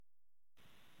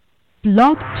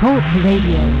Blog Talk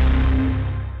Radio.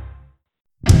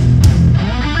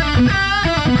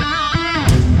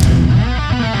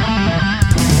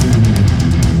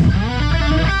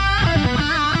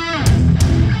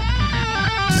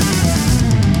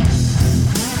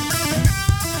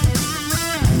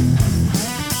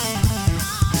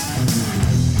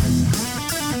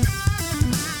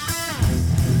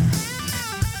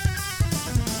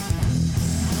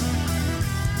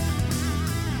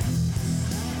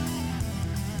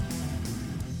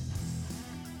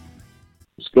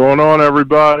 What's going on,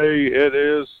 everybody? It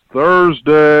is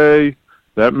Thursday.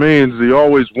 That means the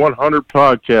Always 100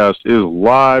 podcast is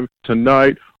live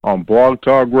tonight on Blog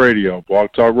Talk Radio,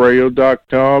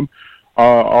 blogtalkradio.com,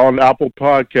 on Apple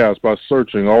Podcasts by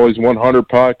searching Always 100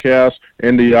 Podcasts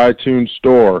in the iTunes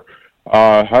store.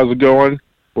 How's it going?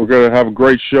 We're going to have a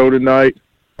great show tonight.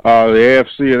 The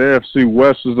AFC and NFC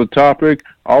West is the topic.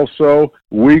 Also,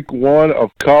 week one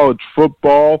of college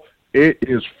football. It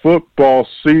is football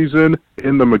season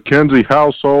in the McKenzie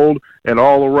household and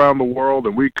all around the world,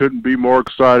 and we couldn't be more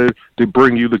excited to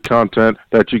bring you the content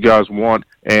that you guys want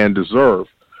and deserve.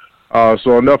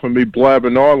 So enough of me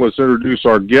blabbing on. Let's introduce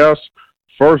our guests.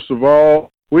 First of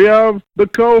all, we have the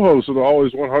co-host of the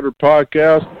Always 100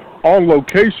 podcast on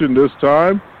location this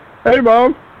time. Hey,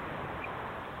 Mom.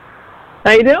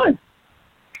 How you doing?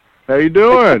 How you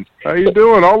doing? How you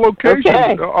doing? On location.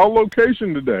 Okay. On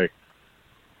location today.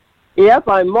 Yep,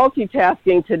 I'm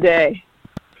multitasking today.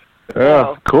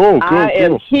 Yeah, cool. I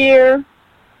am here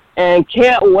and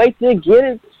can't wait to get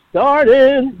it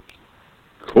started.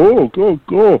 Cool.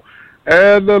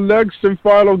 And the next and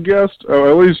final guest,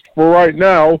 at least for right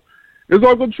now, is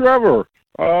Uncle Trevor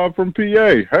from PA.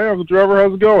 Hey, Uncle Trevor,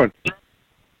 how's it going?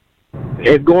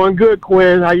 It's going good,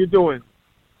 Quinn. How you doing?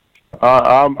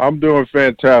 I'm doing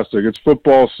fantastic. It's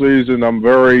football season. I'm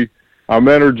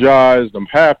energized. I'm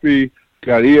happy.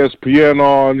 Got ESPN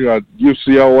on. Got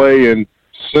UCLA and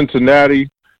Cincinnati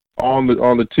on the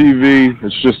TV.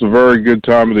 It's just a very good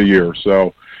time of the year.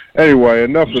 So, anyway,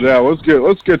 enough of that. Let's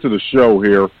get to the show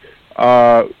here.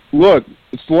 Look,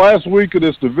 it's the last week of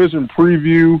this division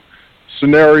preview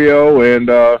scenario, and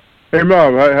hey,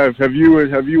 Mom, have you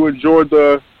enjoyed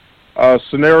the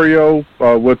scenario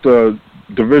with the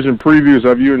division previews?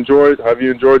 Have you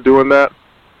enjoyed doing that?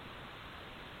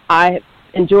 I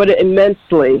enjoyed it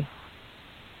immensely.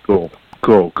 Cool.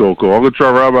 Uncle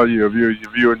Trevor, how about you? Have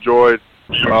you enjoyed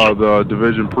the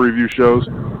division preview shows?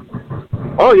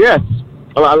 Oh yes.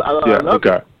 I love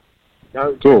okay.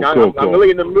 It. Cool. I'm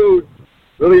really in the mood.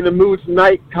 Really in the mood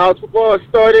tonight. College football is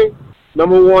starting.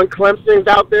 Number one, Clemson's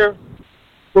out there.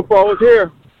 Football is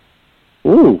here.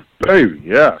 Ooh, baby,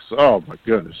 yes. Oh my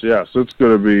goodness, yes. It's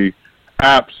going to be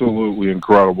absolutely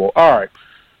incredible. All right.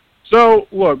 So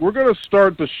look, we're going to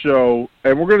start the show,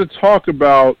 and we're going to talk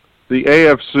about the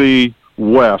AFC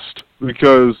West,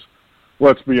 because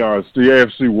let's be honest, the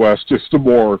AFC West is the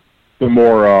more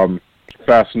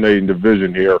fascinating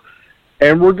division here.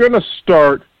 And we're going to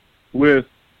start with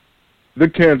the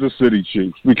Kansas City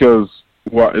Chiefs, because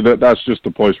that's just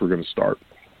the place we're going to start.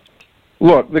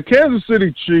 Look, the Kansas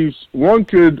City Chiefs, one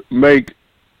could make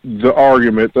the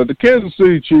argument that the Kansas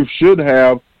City Chiefs should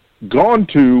have gone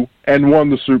to and won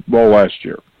the Super Bowl last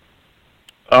year.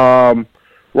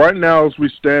 Right now, as we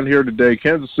stand here today,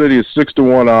 Kansas City is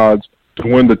 6-1 odds to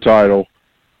win the title.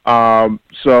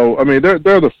 So, I mean, they're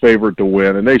the favorite to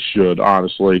win, and they should,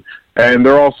 honestly. And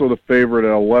they're also the favorite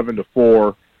at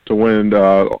 11-4 to win,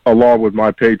 along with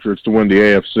my Patriots, to win the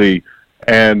AFC.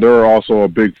 And they're also a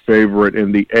big favorite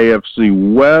in the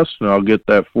AFC West, and I'll get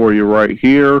that for you right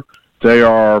here. They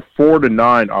are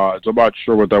 4-9 odds. I'm not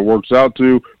sure what that works out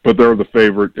to, but they're the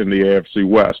favorite in the AFC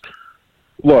West.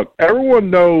 Look, everyone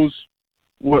knows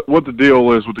what the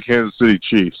deal is with the Kansas City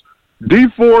Chiefs. D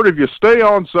Ford, if you stay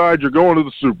onside, you're going to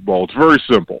the Super Bowl. It's very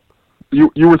simple. You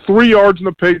were 3 yards in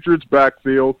the Patriots'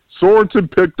 backfield.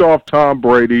 Sorensen picked off Tom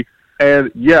Brady,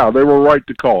 and yeah, they were right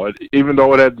to call it, even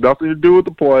though it had nothing to do with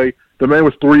the play. The man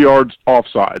was 3 yards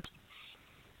offsides.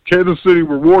 Kansas City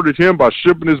rewarded him by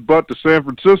shipping his butt to San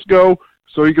Francisco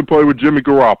so he could play with Jimmy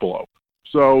Garoppolo.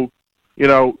 So, you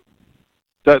know,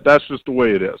 that's just the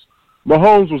way it is.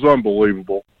 Mahomes was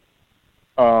unbelievable.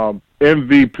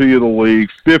 MVP of the league,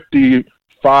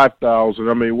 55,000.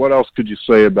 I mean, what else could you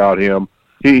say about him?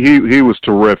 He was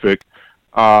terrific.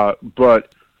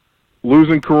 But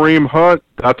losing Kareem Hunt,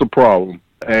 that's a problem.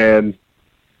 And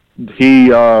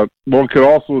one could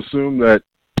also assume that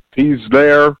he's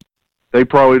there. They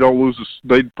probably don't lose.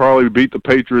 They'd probably beat the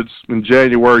Patriots in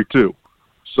January too.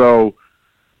 So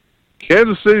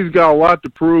Kansas City's got a lot to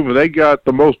prove, and they got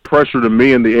the most pressure to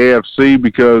me in the AFC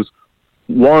because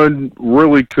one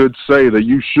really could say that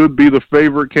you should be the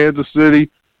favorite, Kansas City,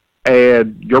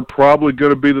 and you're probably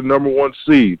going to be the number 1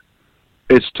 seed.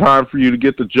 It's time for you to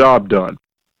get the job done.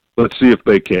 Let's see if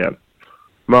they can.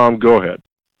 Mom, go ahead.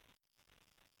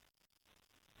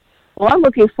 Well, I'm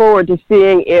looking forward to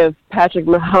seeing if Patrick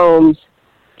Mahomes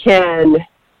can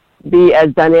be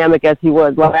as dynamic as he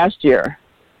was last year.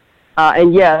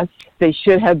 And yes, they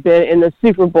should have been in the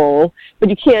Super Bowl, but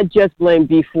you can't just blame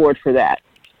D Ford for that.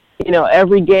 You know,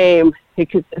 every game,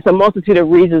 it's a multitude of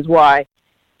reasons why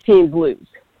teams lose,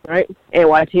 right? And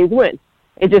why teams win.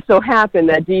 It just so happened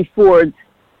that D Ford's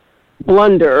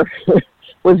blunder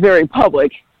was very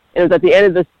public, and it was at the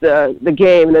end of the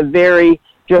game in a very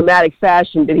dramatic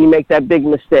fashion did he make that big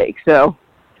mistake. So,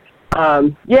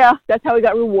 yeah, that's how he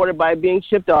got rewarded by being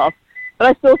shipped off. But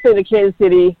I still think that Kansas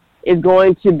City is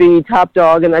going to be top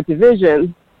dog in that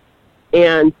division.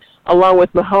 And along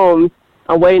with Mahomes,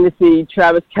 I'm waiting to see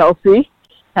Travis Kelce,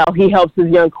 how he helps his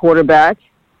young quarterback.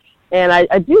 And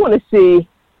I do want to see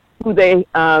who they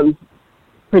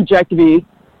project to be,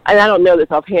 and I don't know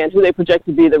this offhand, who they project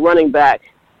to be the running back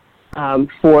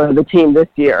for the team this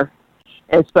year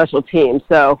and special teams.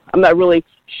 So I'm not really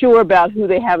sure about who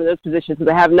they have in those positions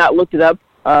because I have not looked it up.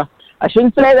 I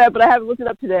shouldn't say that, but I haven't looked it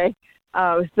up today.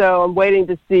 So I'm waiting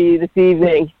to see this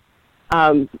evening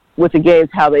with the games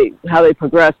how they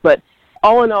progress. But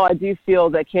all in all, I do feel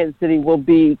that Kansas City will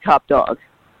be top dog.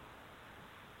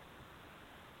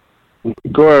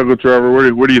 Go ahead, Trevor.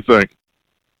 What do you think?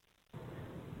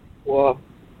 Well,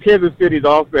 Kansas City's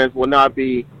offense will not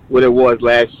be what it was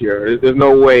last year. There's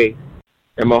no way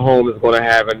that Mahomes is going to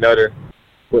have another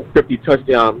 50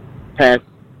 touchdown pass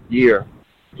year.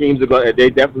 Teams they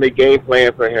definitely game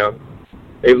plan for him.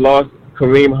 They've lost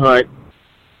Kareem Hunt,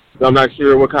 so I'm not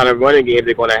sure what kind of running game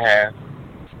they're going to have.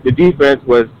 The defense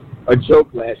was a joke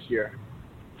last year.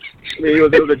 I mean,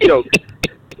 it was a joke.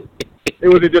 It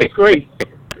was a disgrace.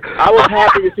 I was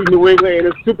happy to see New England in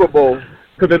the Super Bowl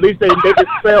because at least they could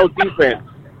spell defense.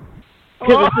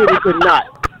 Kansas City could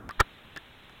not.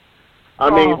 I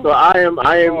mean, so I am.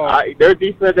 Their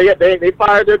defense. They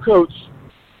fired their coach.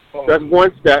 That's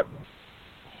one step.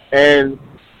 And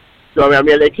so I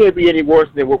mean, they can't be any worse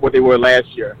than what they were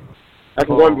last year. That's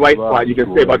one bright spot you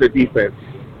can say about their defense.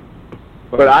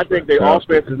 But I think their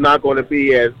offense is not going to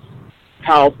be as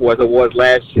powerful as it was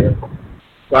last year.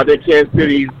 So I think Kansas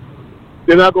City's.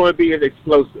 They're not going to be as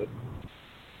explosive,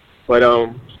 but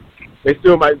that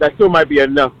still might be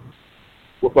enough,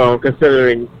 with,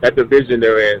 considering that division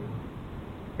they're in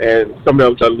and some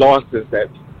of the losses that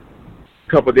a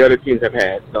couple of the other teams have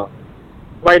had. So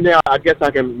right now, I guess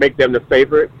I can make them the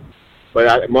favorite,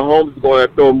 but Mahomes is going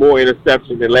to throw more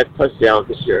interceptions and less touchdowns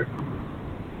this year.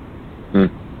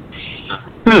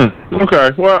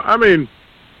 Okay. Well, I mean,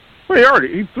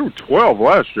 he threw 12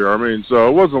 last year. I mean, so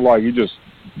it wasn't like he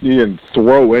didn't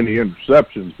throw any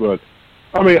interceptions, but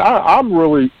I mean, I'm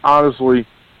really, honestly,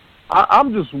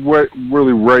 I'm just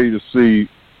really ready to see,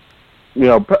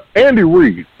 Andy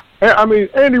Reid. I mean,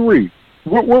 Andy Reid.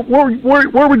 What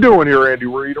are we doing here, Andy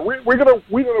Reid? Are we gonna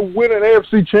win an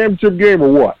AFC Championship game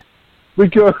or what?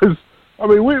 Because I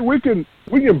mean, we can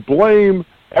blame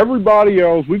everybody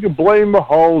else. We can blame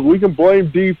Mahomes. We can blame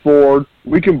D Ford.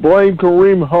 We can blame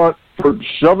Kareem Hunt for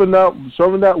shoving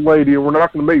that lady, and we're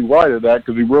not going to make light of that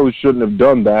because he really shouldn't have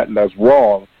done that, and that's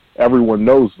wrong. Everyone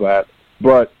knows that.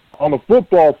 But on the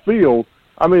football field,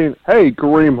 I mean, hey,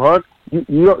 Kareem Hunt,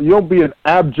 you don't be an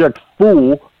abject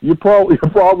fool. You're probably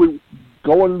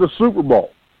going to the Super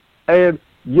Bowl. And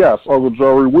yes, Uncle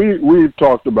Joey, we've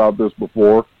talked about this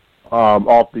before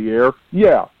off the air.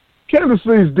 Yeah, Kansas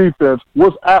City's defense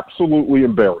was absolutely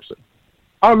embarrassing.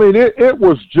 I mean, it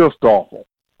was just awful.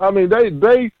 I mean,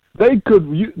 they could,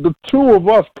 the two of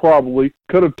us probably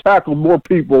could have tackled more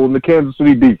people in the Kansas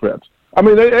City defense. I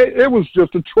mean, it was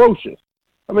just atrocious.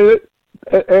 I mean,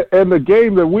 and the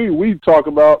game that we talk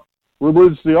about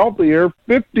religiously off the air,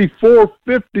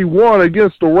 54-51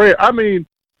 against the Rams. I mean,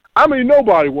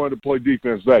 nobody wanted to play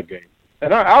defense that game.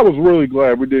 And I was really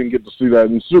glad we didn't get to see that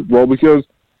in the Super Bowl because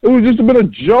it was just a bit of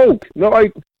joke.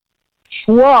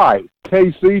 Try,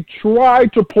 KC, try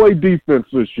to play defense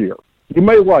this year. You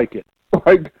may like it.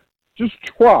 Just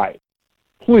try,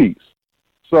 please.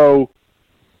 So,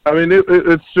 I mean,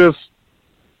 it's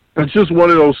just one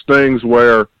of those things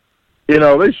where,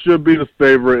 they should be the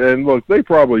favorite. And look, they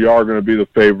probably are going to be the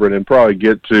favorite and probably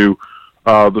get to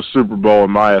the Super Bowl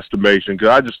in my estimation. Because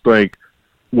I just think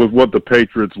with what the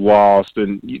Patriots lost,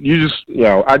 and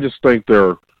I just think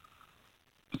they're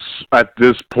at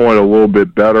this point a little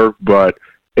bit better. But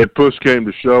if push came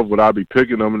to shove, would I be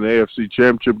picking them in the AFC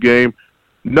Championship game?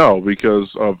 No, because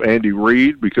of Andy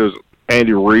Reid, because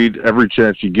Andy Reid every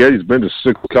chance you get. He's been to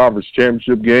 6 conference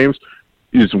championship games.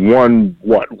 He's won,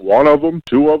 one of them,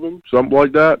 2 of them, something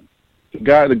like that. The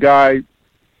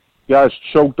guy's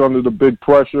choked under the big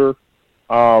pressure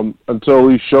until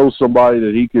he shows somebody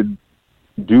that he could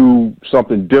do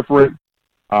something different.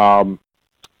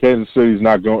 Kansas City's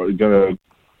not going to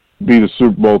be the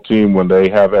Super Bowl team when they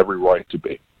have every right to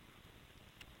be.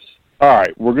 All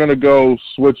right, we're going to go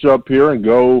switch up here and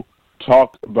go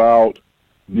talk about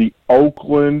the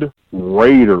Oakland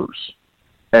Raiders.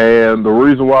 And the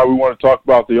reason why we want to talk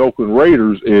about the Oakland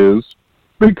Raiders is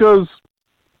because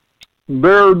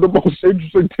they're the most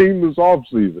interesting team this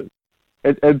offseason.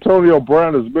 Antonio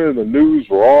Brown has been in the news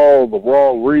for all the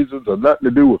wrong reasons and nothing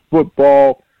to do with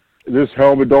football. This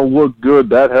helmet don't look good.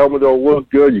 That helmet don't look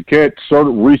good. You can't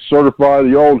recertify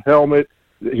the old helmet.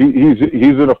 He's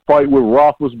in a fight with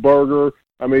Roethlisberger.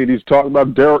 I mean, he's talking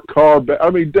about Derek Carr. I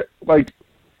mean, like,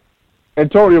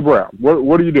 Antonio Brown,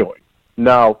 what are you doing?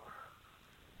 Now,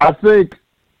 I think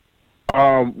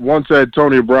once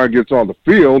Antonio Brown gets on the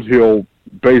field, he'll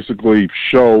basically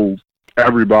show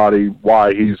everybody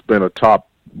why he's been a top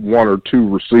 1 or 2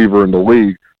 receiver in the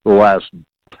league the last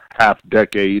half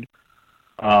decade.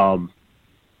 I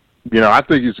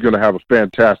think he's going to have a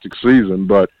fantastic season,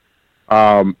 but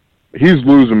he's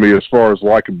losing me as far as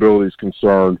likability is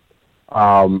concerned.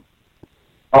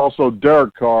 Also,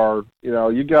 Derek Carr,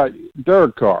 you got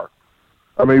Derek Carr.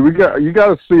 I mean, you got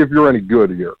to see if you're any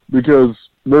good here because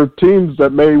there are teams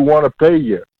that may want to pay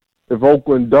you if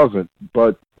Oakland doesn't.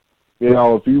 But,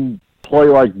 if you play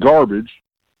like garbage,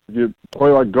 this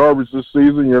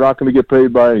season, you're not going to get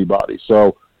paid by anybody.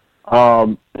 So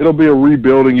it'll be a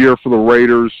rebuilding year for the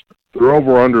Raiders. Their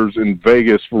over-unders in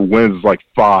Vegas for wins is like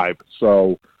 5.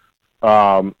 So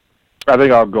I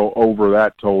think I'll go over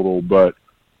that total. But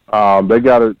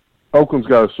Oakland's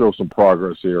got to show some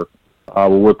progress here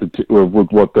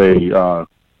with what they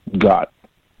got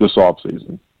this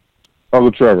offseason.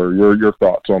 Trevor, your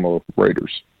thoughts on the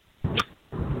Raiders?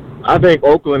 I think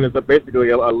Oakland is basically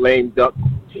a lame duck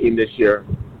team this year.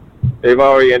 They've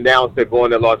already announced they're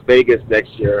going to Las Vegas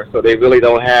next year, so they really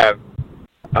don't have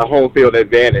a home field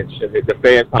advantage. The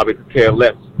fans probably could care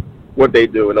less what they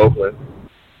do in Oakland.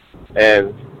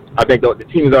 And I think the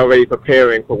team's already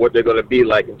preparing for what they're going to be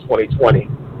like in 2020.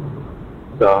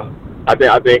 So I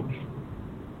think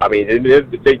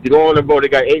they go on the road. They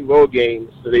got 8 road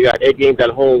games, so they got 8 games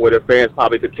at home where the fans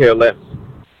probably could care less.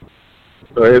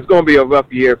 So it's going to be a rough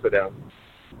year for them.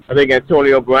 I think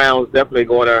Antonio Brown's definitely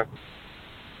going to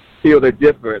feel the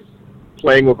difference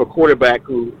playing with a quarterback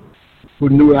who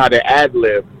knew how to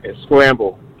ad-lib and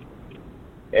scramble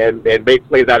and make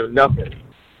plays out of nothing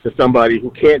to somebody who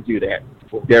can't do that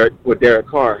with Derek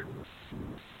Carr.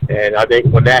 And I think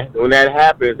when that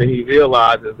happens and he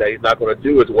realizes that he's not going to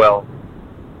do as well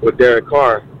with Derek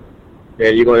Carr,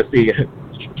 then you're going to see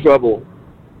trouble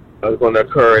is going to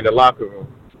occur in the locker room.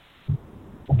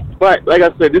 But like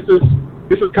I said, this is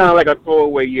kind of like a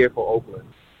throwaway year for Oakland.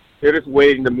 They're just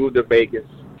waiting to move to Vegas,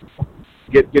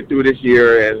 get through this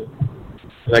year, and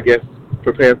I guess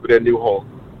prepare for their new home.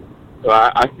 So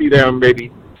I see them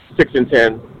maybe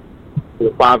 6-10, or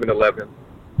 5-11,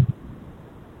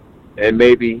 and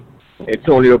maybe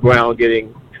Antonio Brown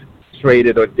getting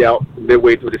traded or dealt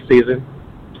midway through the season.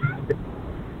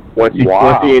 Once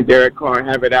he and Derek Carr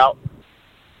have it out,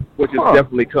 which is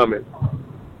definitely coming.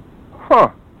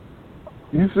 Huh.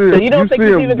 So you don't think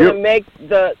he's even going to make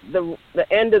the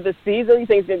end of the season? You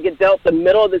think he's going to get dealt the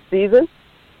middle of the season?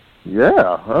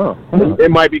 Yeah. Huh.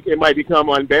 It might become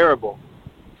unbearable.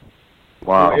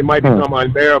 Wow. It might become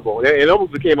unbearable. It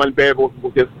almost became unbearable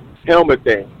with this helmet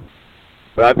thing.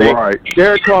 But I think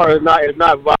Derek Carr is not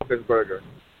Roethlisberger.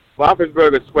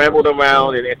 Roethlisberger scrambled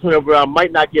around, and Antonio Brown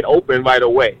might not get open right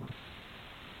away.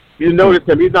 You notice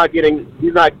him; he's not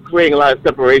creating a lot of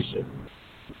separation.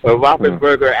 But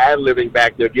Roethlisberger ad-libbing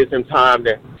back there gives him time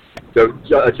to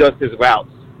adjust his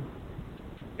routes.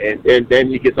 And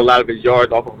then he gets a lot of his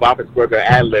yards off of Roethlisberger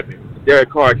ad-libbing. Derek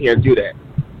Carr can't do that.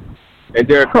 And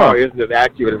Derek Carr isn't as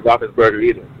accurate as Roethlisberger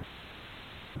either.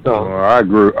 So, I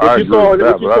agree. What you saw in the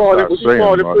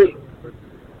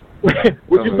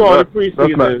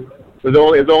preseason is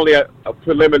only a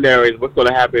preliminary of what's going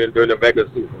to happen during the regular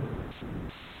season.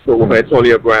 So with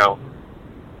Antonio Brown.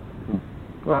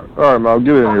 All right, Mal,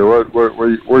 get in here. What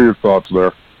are your thoughts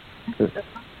there?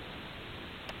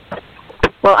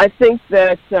 Well, I think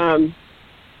that, the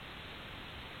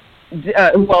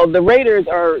Raiders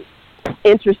are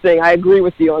interesting. I agree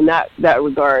with you on that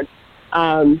regard.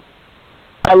 I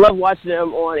love watching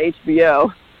them on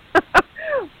HBO.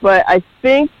 But I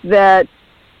think that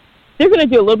they're going to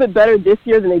do a little bit better this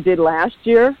year than they did last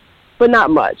year, but not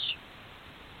much.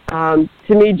 To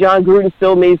me, John Gruden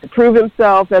still needs to prove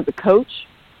himself as a coach,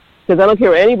 because I don't care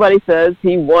what anybody says.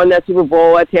 He won that Super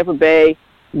Bowl at Tampa Bay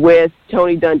with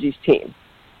Tony Dungy's team.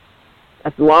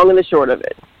 That's the long and the short of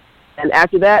it. And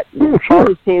after that, all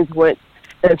his teams went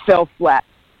and fell flat.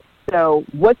 So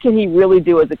what can he really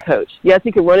do as a coach? Yes,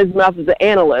 he could run his mouth as an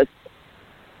analyst.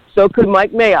 So could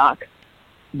Mike Mayock.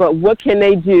 But what can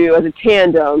they do as a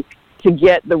tandem to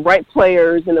get the right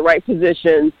players in the right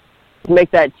positions to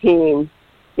make that team,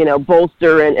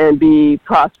 bolster and be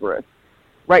prosperous?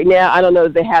 Right now, I don't know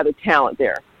if they have the talent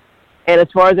there. And as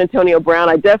far as Antonio Brown,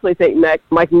 I definitely think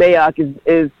Mike Mayock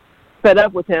is fed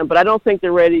up with him, but I don't think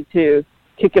they're ready to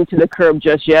kick him to the curb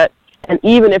just yet. And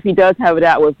even if he does have it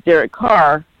out with Derek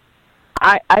Carr,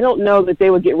 I don't know that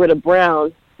they would get rid of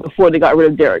Brown before they got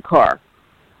rid of Derek Carr.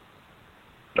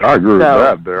 I agree with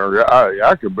that, Derek.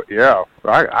 I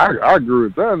agree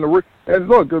with that. And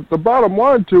look, the bottom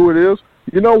line to it is,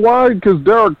 you know why? Because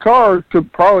Derek Carr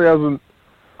probably hasn't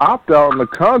opted out on the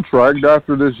contract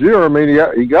after this year. I mean,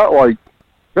 he got like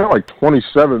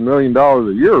 $27 million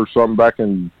a year or something back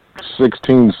in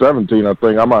 16, 17, I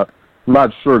think. I'm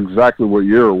not sure exactly what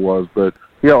year it was, but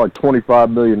he got like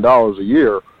 $25 million a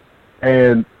year.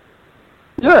 And,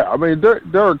 yeah, I mean,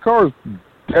 Derek Carr's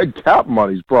dead cap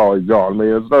money's probably gone. I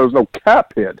mean, there's no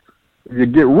cap hit. You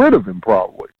get rid of him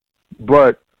probably.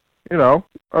 But,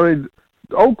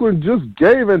 Oakland just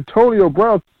gave Antonio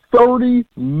Brown $30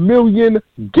 million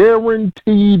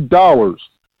guaranteed dollars.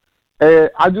 And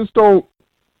I just don't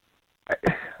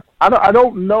I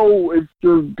don't know if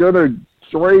you're gonna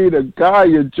trade a guy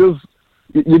you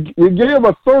gave him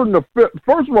a third and a fifth.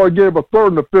 First of all, you gave him a third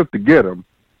and a fifth to get him.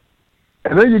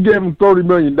 And then you gave him $30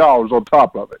 million on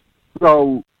top of it.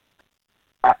 So,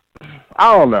 I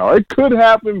don't know. It could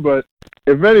happen, but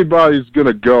if anybody's going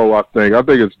to go, I think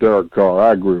it's Derek Carr.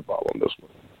 I agree with Bob on this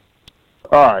one.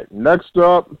 All right, next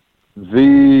up,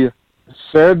 the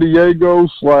San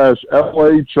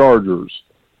Diego/LA Chargers.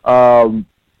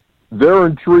 They're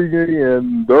intriguing,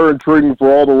 and they're intriguing for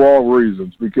all the wrong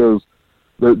reasons because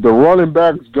the running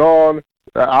back's gone.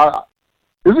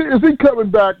 Is he coming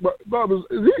back? Bob, is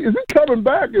he coming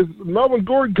back? Is Melvin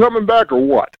Gordon coming back or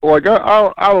what? Like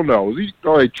I don't know.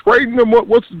 Are they trading him?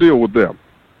 What's the deal with them?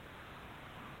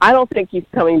 I don't think he's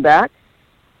coming back.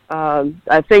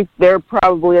 I think they're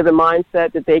probably of the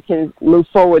mindset that they can move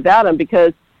forward without him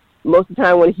because most of the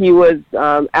time when he was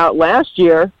out last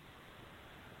year,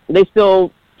 they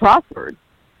still prospered.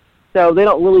 So they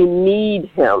don't really need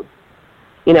him.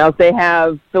 If they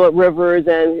have Phillip Rivers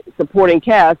and supporting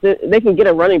cast, they can get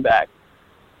a running back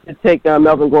to take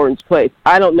Melvin Gordon's place.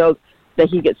 I don't know that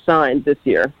he gets signed this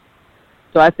year.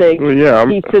 So I think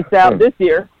he sits out this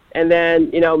year, and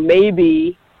then,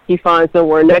 maybe he finds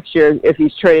somewhere next year if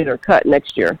he's traded or cut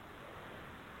next year.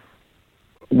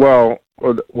 Well,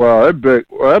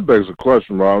 that begs a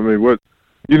question, Rob. I mean,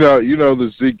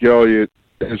 the Zeke Elliott.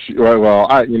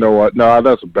 You know what? No,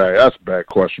 that's a bad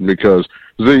question because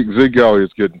Zeke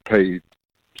Elliott's getting paid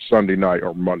Sunday night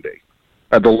or Monday,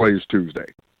 at the latest Tuesday.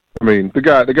 I mean, the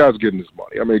guy's getting his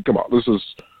money. I mean, come on, this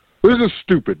is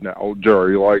stupid now,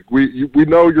 Jerry. Like we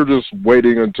know you're just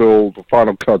waiting until the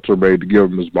final cuts are made to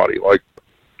give him his money. Like,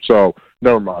 so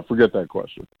never mind, forget that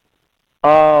question.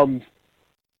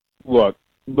 Look,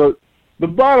 the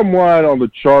bottom line on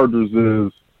the Chargers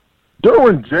is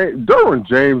Derwin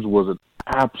James was an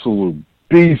absolute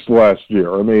beast last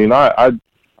year. I mean, I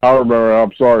remember.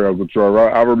 I'm sorry, Uncle Trevor.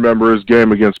 I remember his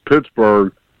game against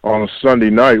Pittsburgh on a Sunday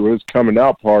night with his coming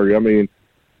out party. I mean,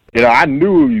 I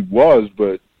knew who he was,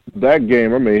 but that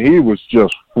game, I mean, he was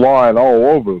just flying all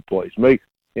over the place, making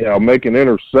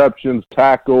interceptions,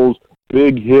 tackles,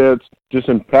 big hits, just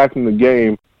impacting the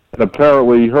game. And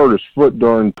apparently, he hurt his foot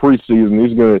during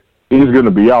preseason. He's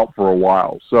gonna be out for a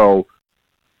while. So,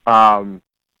 I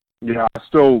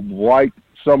still like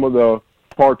some of the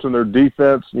parts in their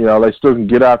defense. They still can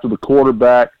get after the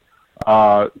quarterback,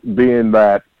 being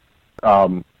that,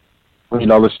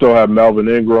 they still have Melvin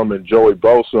Ingram and Joey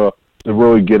Bosa to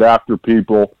really get after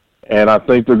people, and I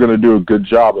think they're going to do a good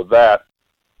job of that.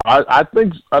 I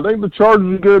think the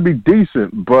Chargers are going to be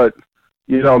decent, but,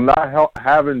 not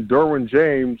having Derwin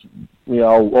James,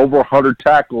 over 100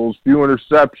 tackles, few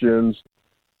interceptions,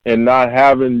 and not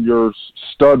having your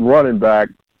stud running back,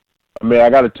 I mean, I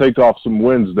got to take off some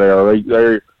wins there.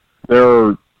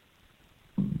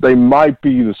 They might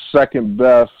be the second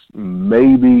best,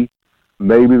 maybe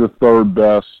the third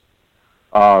best.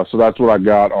 So that's what I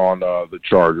got on the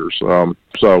Chargers.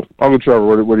 So, Uncle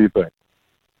Trevor, what do you think?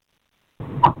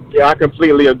 Yeah, I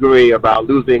completely agree about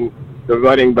losing the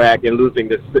running back and losing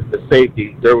the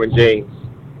safety, Derwin James.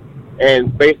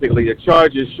 And basically, the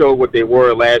Chargers showed what they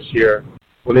were last year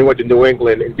when they went to New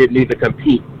England and didn't even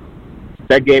compete.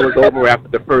 That game was over after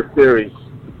the first series.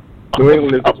 New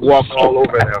England just walked all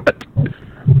over them.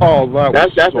 Oh,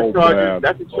 that's the so Chargers. bad.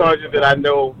 That's the Chargers that I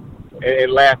know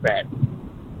and laugh at.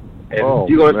 And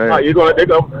man.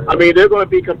 they're going to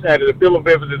be competitive. Phillip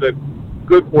Rivers is a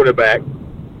good quarterback.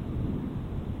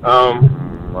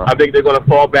 I think they're going to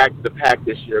fall back to the pack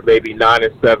this year, maybe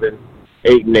 9-7,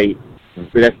 8-8.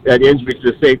 But that injury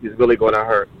to the safety is really going to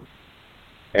hurt.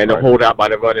 And they'll hold out by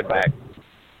the running back.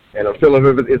 And Phillip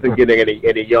Rivers isn't getting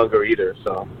any younger either.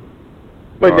 So,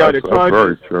 but no, the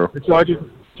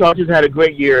Chargers had a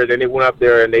great year. Then they went up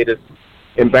there and they just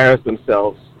embarrassed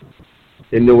themselves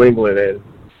in New England. And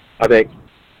I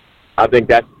think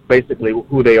that's basically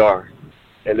who they are.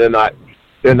 And they're not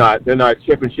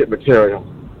championship material.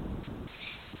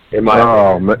 In my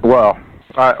opinion.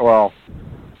 I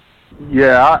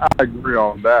agree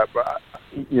on that, but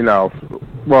let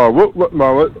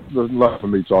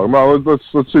me talk.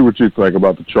 Let's see what you think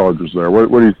about the Chargers there.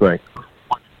 What do you think?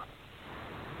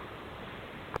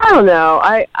 I don't know.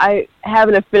 I have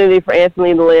an affinity for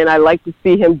Anthony Lynn. I like to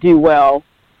see him do well,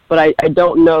 but I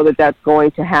don't know that that's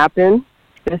going to happen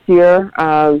this year.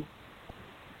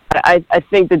 I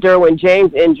think the Derwin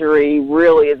James injury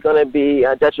really is going to be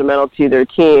detrimental to their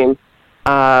team.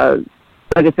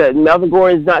 Like I said, Melvin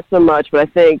Gordon's not so much, but I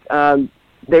think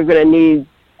they're going to need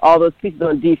all those pieces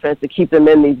on defense to keep them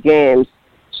in these games.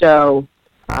 So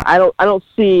I don't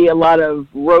see a lot of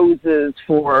roses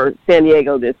for San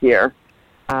Diego this year.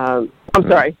 I'm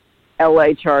sorry,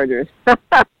 L.A. Chargers.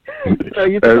 So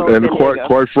and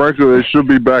quite frankly, they should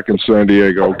be back in San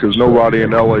Diego because nobody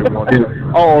in LA wants it.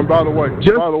 Oh, and by the way,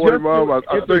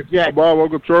 Mom,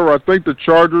 Uncle Trevor, I think the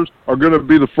Chargers are going to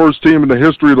be the first team in the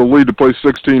history of the league to play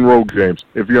 16 road games.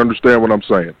 If you understand what I'm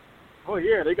saying. Oh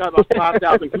yeah, they got about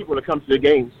 5,000 people to come to the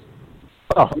games.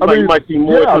 You might see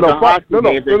more.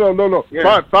 No.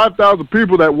 Yeah. 5,000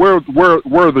 people that wear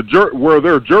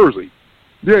their jersey.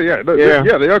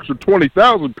 The extra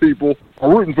 20,000 people are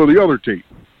rooting for the other team.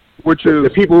 Which is the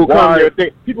people who come there.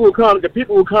 The people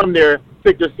who come there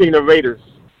think they're seeing the Raiders,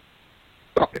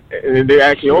 and they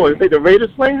actually, is they the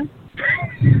Raiders playing?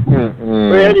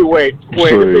 But anyway,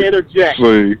 to interject,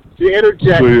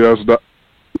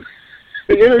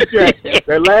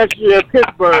 that last year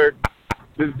Pittsburgh,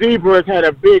 the Zebras had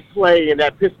a big play in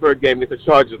that Pittsburgh game against the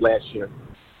Chargers last year.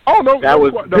 Oh no,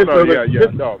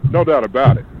 no doubt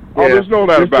about it. Oh, there's no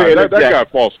doubt about it. That got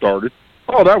false started.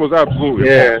 Oh, that was absolutely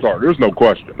a false start. There's no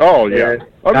question. Oh, yeah.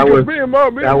 Me and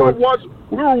Mom, we were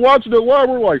watching it live.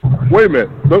 We're like, wait a minute.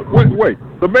 Wait.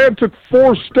 The man took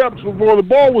 4 steps before the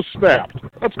ball was snapped.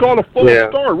 That's called a false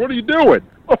start. What are you doing?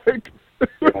 Like,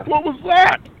 what was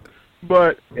that?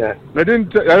 But that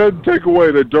didn't take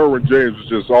away that Derwin James was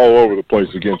just all over the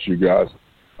place against you guys.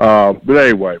 But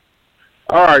anyway.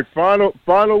 All right,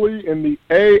 finally in the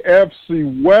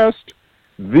AFC West,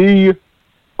 the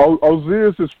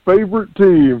Ozias' favorite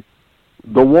team,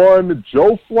 the one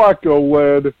Joe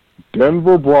Flacco-led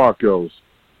Denver Broncos.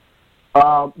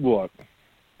 Look,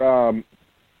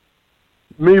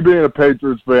 me being a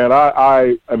Patriots fan,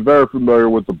 I am very familiar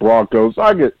with the Broncos.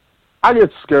 I get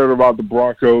scared about the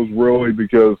Broncos, really,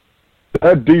 because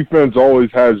that defense always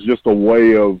has just a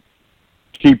way of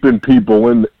keeping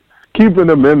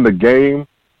them in the game.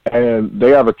 And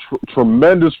they have a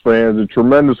tremendous fans and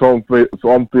tremendous home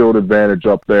field advantage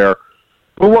up there.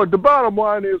 But look, the bottom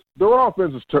line is their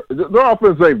offense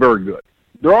ain't very good.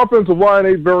 Their offensive line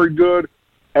ain't very good,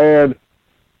 and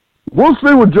we'll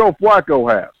see what Joe Flacco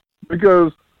has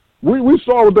because we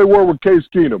saw what they were with Case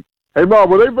Keenum. Hey,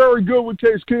 Mom, were they very good with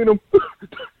Case Keenum?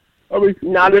 I mean,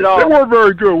 not at all. They weren't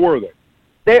very good, were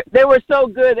they? They were so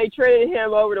good they traded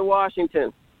him over to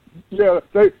Washington. They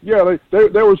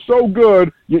were so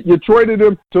good. You traded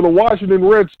him to the Washington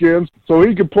Redskins so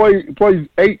he could play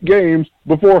 8 games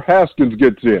before Haskins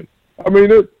gets in. I mean,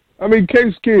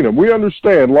 Case Keenum. We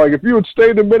understand. Like if you had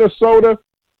stayed in Minnesota,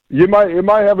 it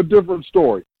might have a different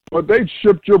story. But they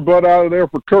shipped your butt out of there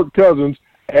for Kirk Cousins,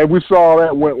 and we saw how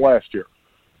that went last year.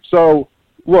 So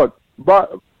look,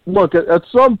 at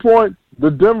some point,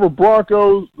 the Denver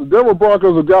Broncos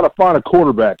have got to find a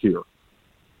quarterback here.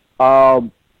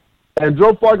 And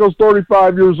Joe Flacco's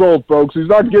 35 years old, folks. He's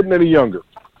not getting any younger.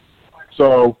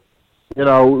 So,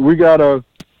 we got to,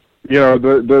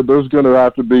 there's going to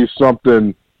have to be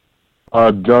something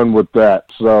done with that.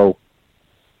 So,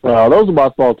 those are my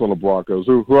thoughts on the Broncos.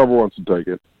 Whoever wants to take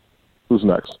it. Who's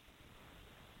next?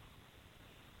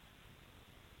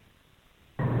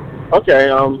 Okay.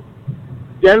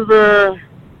 Denver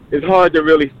is hard to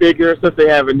really figure since they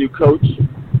have a new coach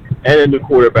and a new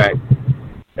quarterback.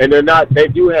 And they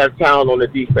do have talent on the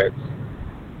defense.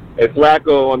 And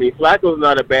Flacco, Flacco's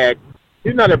not a bad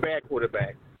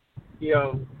quarterback. He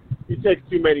takes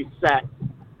too many sacks.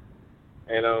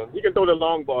 And he can throw the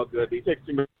long ball good, but he takes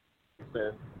too many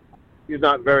sacks. He's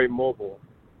not very mobile.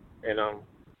 And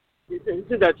he's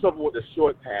had trouble with the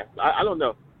short pass. I don't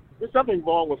know. There's something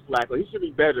wrong with Flacco. He should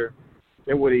be better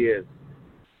than what he is.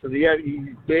 Because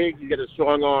he's big, he's got a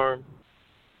strong arm.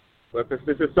 But there's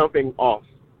just something off.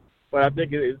 But I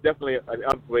think it's definitely an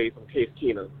upgrade from Case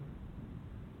Keenum.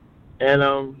 And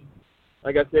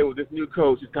like I said, with this new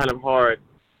coach, it's kind of hard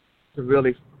to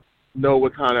really know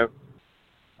what kind of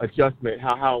adjustment,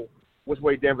 which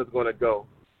way Denver's going to go.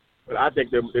 But I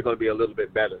think they're going to be a little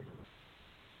bit better.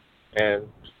 And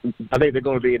I think they're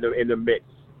going to be in the mix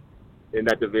in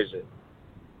that division.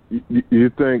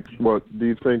 You think? What do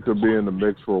you think they'll be in the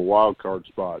mix for a wild card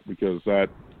spot? I think go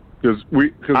ahead.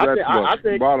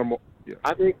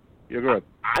 I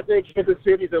think Kansas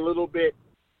City's a little bit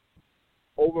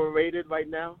overrated right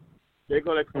now. They're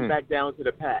going to come back down to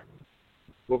the pack.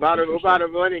 Without a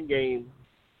running game,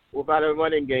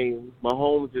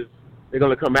 Mahomes they're going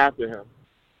to come after him,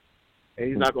 and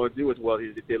he's not going to do as well as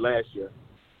he did last year.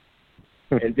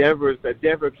 And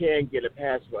Denver can get a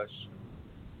pass rush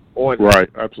on him. Right,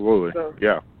 absolutely. So,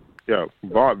 yeah.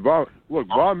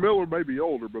 Von Miller may be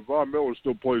older, but Von Miller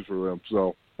still plays for them.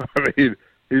 So,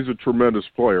 he's a tremendous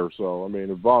player. So,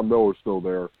 if Von Miller's still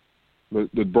there,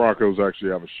 the Broncos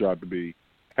actually have a shot to be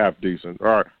half decent.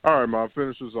 All right, Ma,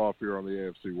 finish this off here on the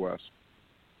AFC West.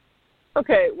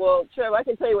 Okay, well, Trev, I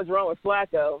can tell you what's wrong with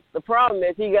Flacco. The problem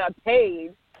is he got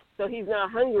paid, so he's not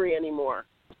hungry anymore.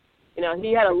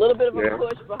 He had a little bit of a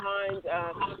push behind,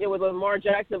 with Lamar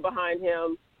Jackson behind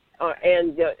him,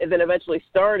 and then eventually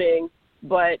starting.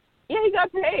 But, he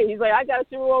got paid. He's like, I got a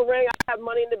Super Bowl ring. I have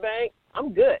money in the bank.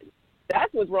 I'm good.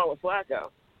 That's what's wrong with Flacco.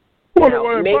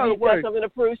 Maybe he's got something to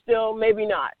prove still, maybe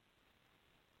not.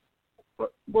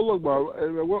 Well, look, Bob,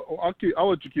 I'll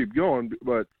let you keep going.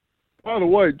 But, by the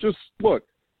way, just look,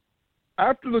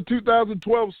 after the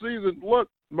 2012 season, look,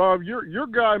 Bob, your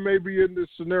guy may be in this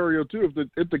scenario too.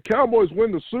 If the Cowboys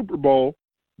win the Super Bowl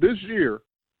this year,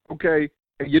 okay,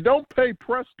 and you don't pay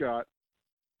Prescott,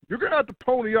 you're going to have to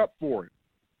pony up for him.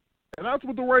 And that's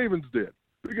what the Ravens did.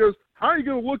 Because how are you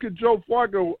going to look at Joe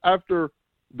Flacco after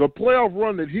the playoff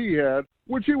run that he had,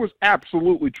 which he was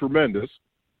absolutely tremendous?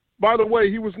 By the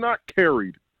way, he was not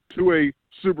carried to a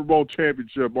Super Bowl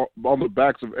championship on the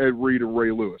backs of Ed Reed and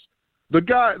Ray Lewis. The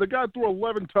guy threw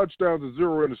 11 touchdowns and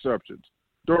 0 interceptions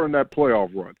during that playoff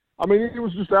run. He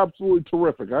was just absolutely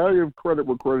terrific. I give credit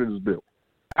where credit is due.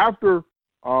 But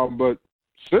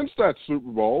since that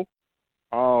Super Bowl,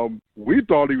 we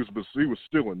thought he was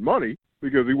stealing money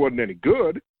because he wasn't any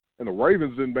good, and the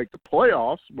Ravens didn't make the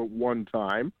playoffs but one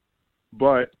time.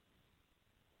 But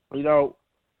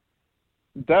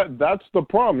that's the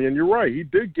problem. And you're right, he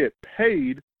did get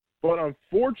paid, but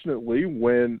unfortunately,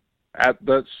 when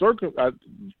that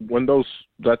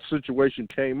situation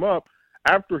came up,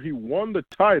 after he won the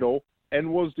title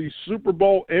and was the Super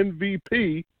Bowl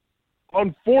MVP,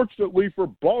 unfortunately for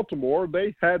Baltimore,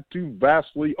 they had to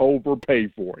vastly overpay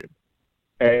for him.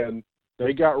 And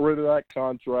they got rid of that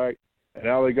contract, and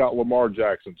now they got Lamar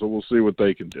Jackson, so we'll see what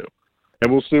they can do.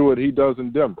 And we'll see what he does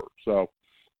in Denver. So,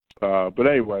 but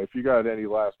anyway, if you got any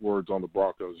last words on the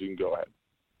Broncos, you can go ahead.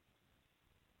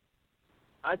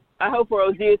 I hope for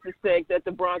Odious' sake that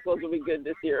the Broncos will be good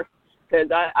this year.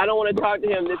 Because I don't want to talk to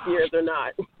him this year if they're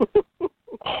not.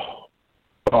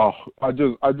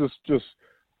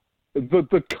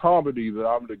 The comedy that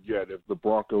I'm going to get if the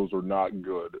Broncos are not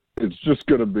good, it's just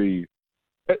going to be,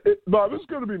 Bob, it's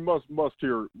going to be must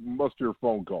hear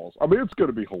phone calls. It's going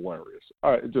to be hilarious.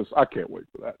 I can't wait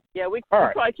for that. Yeah, we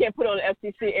probably can't put on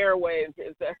FCC airwaves.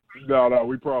 No,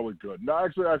 we probably could. No,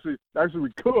 actually,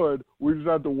 we could. We just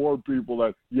have to warn people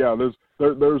that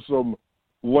there's some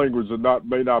language that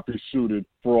may not be suited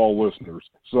for all listeners.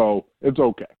 So it's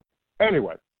okay.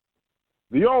 Anyway,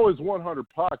 the Always 100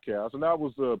 podcast, and that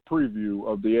was a preview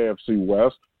of the AFC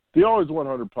West. The Always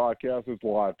 100 podcast is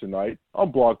live tonight on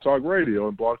Blog Talk Radio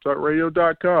and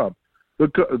blogtalkradio.com.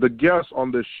 The guest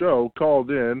on this show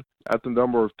called in at the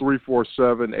number of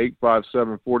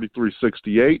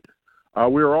 347-857-4368.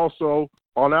 We are also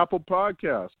on Apple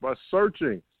Podcasts by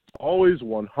searching Always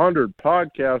 100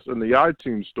 podcast in the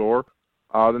iTunes store.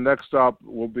 The next stop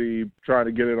will be trying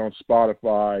to get it on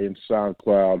Spotify and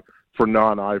SoundCloud for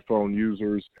non-iPhone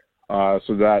users,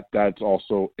 so that's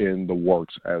also in the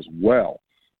works as well.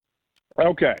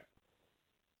 Okay,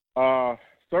 30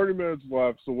 minutes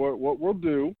left, so what we'll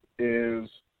do is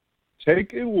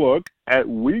take a look at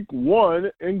Week 1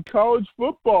 in college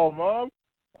football, Mom.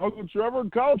 Uncle Trevor,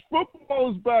 college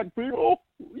football is back, people.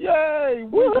 Yay!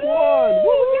 Week 1!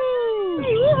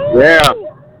 Woo! Yeah.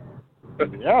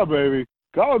 Yeah, baby.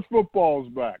 College football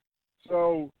is back.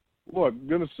 So, look,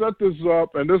 going to set this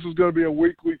up, and this is going to be a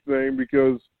weekly thing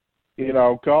because,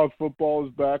 college football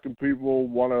is back and people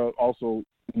want to also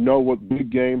know what big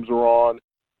games are on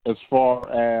as far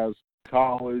as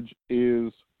college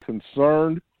is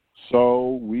concerned.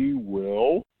 So we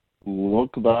will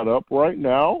look that up right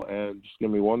now, and just give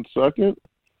me 1 second.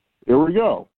 Here we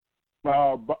go.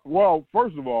 Well,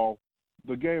 first of all,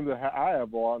 the game that I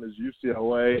have on is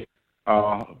UCLA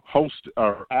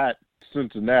at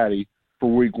Cincinnati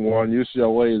for week 1.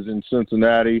 UCLA is in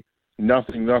Cincinnati.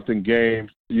 Nothing game.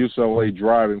 UCLA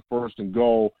driving first and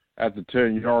goal at the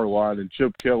 10-yard line, and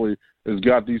Chip Kelly has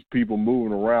got these people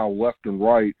moving around left and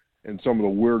right in some of the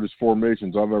weirdest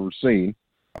formations I've ever seen.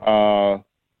 They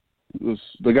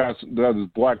got this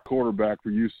black quarterback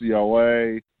for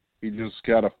UCLA. He just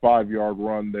got a 5-yard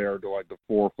run there to like the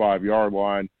 4 or 5 yard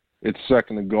line. It's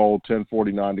second and goal,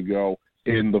 10:49 to go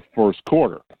in the first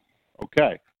quarter.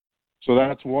 Okay, so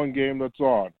that's one game that's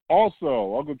on.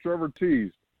 Also, Uncle Trevor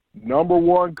teased, number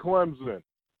 1 Clemson,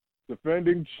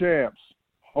 defending champs,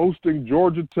 hosting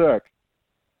Georgia Tech.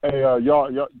 Hey,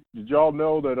 did y'all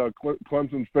know that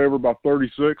Clemson's favored by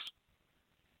 36?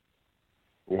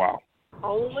 Wow.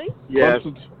 Only? Yes.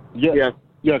 Yeah,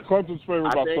 Clemson's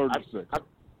favored by 36.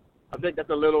 I think that's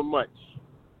a little much.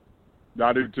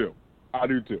 I do too. I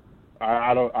would.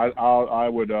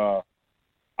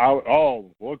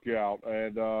 Look out!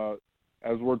 And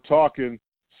as we're talking,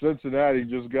 Cincinnati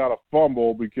just got a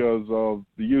fumble because of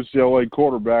the UCLA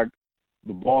quarterback.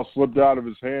 The ball slipped out of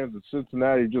his hands, and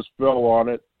Cincinnati just fell on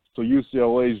it. So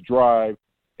UCLA's drive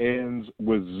ends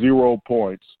with 0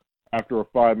 points after a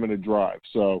 5-minute drive.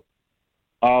 So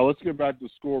let's get back to the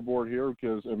scoreboard here,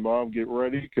 and Mom, get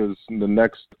ready because the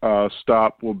next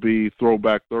stop will be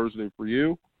Throwback Thursday for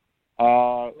you.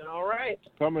 All right.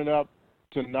 Coming up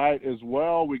tonight as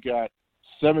well, we got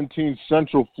 17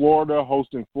 Central Florida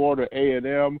hosting Florida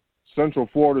A&M. Central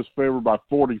Florida's favored by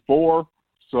 44.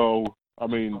 So, I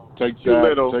mean, take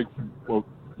that.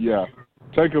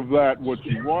 Take of that what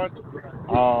you want.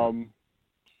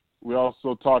 We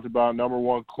also talked about number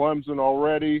 1 Clemson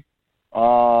already.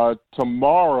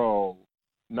 Tomorrow,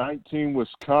 19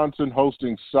 Wisconsin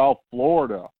hosting South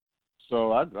Florida.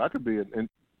 So that could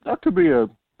be a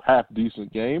half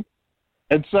decent game.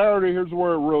 And Saturday, here's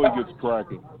where it really gets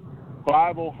cracking.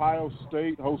 5 Ohio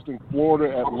State hosting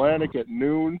Florida Atlantic at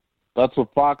noon. That's a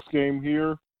Fox game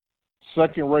here.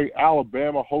 Second-rate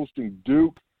Alabama hosting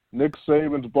Duke. Nick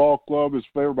Saban's ball club is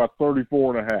favored by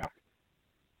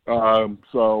 34.5.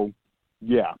 So,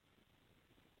 yeah.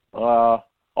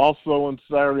 Also on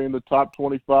Saturday in the top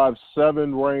 25,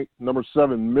 7-ranked number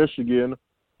 7 Michigan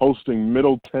hosting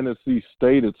Middle Tennessee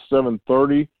State at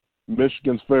 7:30.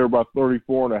 Michigan's favored by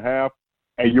 34.5.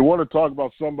 And you want to talk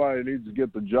about somebody that needs to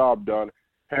get the job done.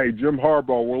 Hey, Jim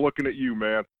Harbaugh, we're looking at you,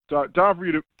 man. It's time for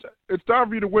you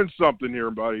to win something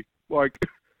here, buddy. Like,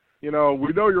 we know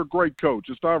you're a great coach.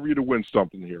 It's time for you to win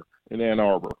something here in Ann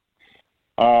Arbor.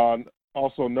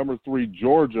 Also, number 3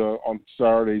 Georgia on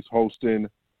Saturdays hosting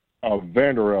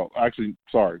Vanderbilt. Actually,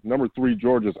 sorry, number 3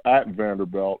 Georgia's at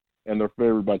Vanderbilt, and they're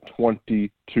favored by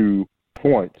 22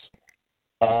 points.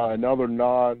 Another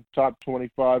non-top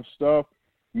 25 stuff.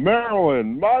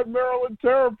 Maryland, my Maryland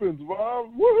Terrapins,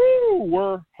 Bob. Woohoo!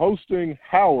 We're hosting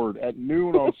Howard at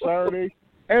noon on Saturday,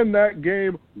 and that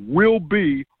game will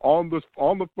be on the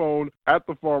phone at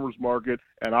the farmers market,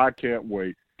 and I can't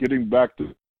wait. Getting back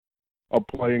to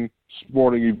playing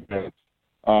sporting events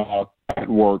at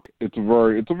work. It's a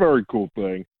very cool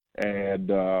thing, and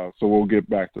so we'll get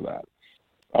back to that.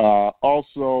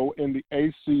 Also in the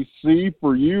ACC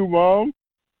for you, Mom.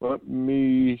 Let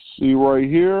me see right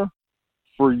here.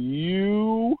 For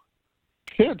you,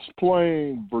 Pitt's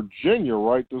playing Virginia,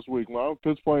 right, this week, Mom?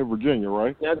 Pitt's playing Virginia,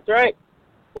 right? That's right.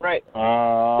 Right.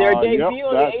 Their debut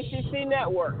on the ACC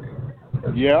network.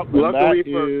 Yep. Luckily,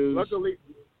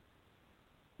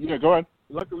 yeah, go ahead.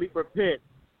 Luckily for Pitt,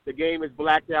 the game is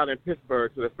blacked out in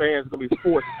Pittsburgh, so the fans are going to be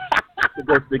forced to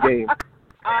go to the game.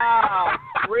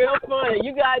 Real funny.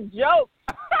 You got jokes.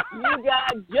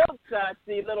 I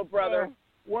see, little brother.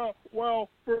 Well,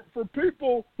 for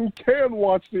people who can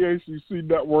watch the ACC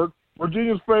network,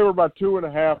 Virginia's favored by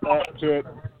 2.5 at Pitt,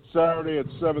 Saturday at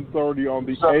 7:30 on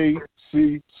the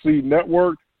ACC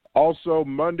network. Also,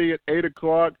 Monday at 8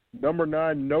 o'clock, number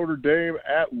 9 Notre Dame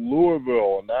at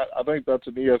Louisville, and I think that's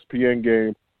an ESPN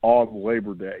game on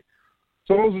Labor Day.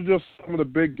 So those are just some of the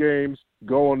big games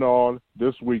going on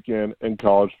this weekend in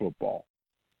college football.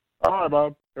 All right,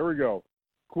 Bob, here we go.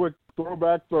 Quick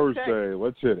Throwback Thursday. Okay.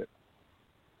 Let's hit it.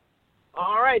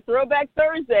 All right, Throwback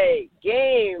Thursday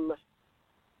game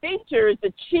features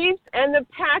the Chiefs and the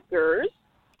Packers.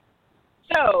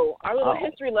 So our little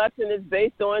history lesson is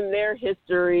based on their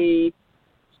history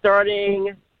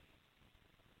starting.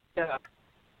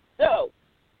 So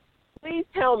please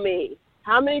tell me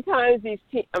how many times these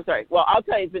teams – I'm sorry. Well, I'll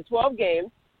tell you. It's been 12 games.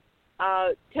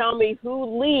 Tell me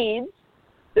who leads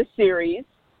the series,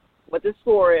 what the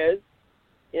score is,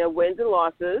 wins and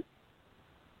losses.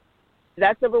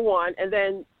 That's number one. And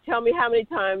then tell me how many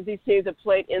times these teams have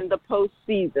played in the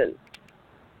postseason.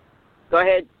 Go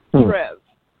ahead, Trev.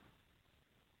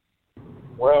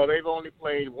 Well, they've only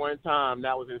played one time.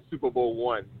 That was in Super Bowl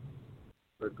I,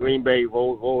 where Green Bay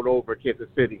rolled over Kansas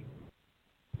City,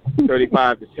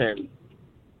 35-10.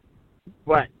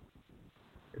 But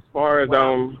as far as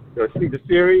the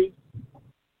series,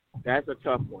 that's a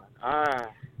tough one.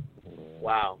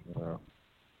 Wow.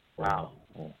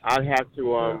 I'd have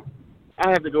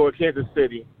to go with Kansas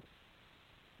City,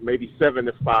 maybe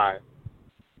 7-5.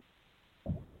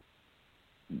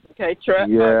 Okay, Trev.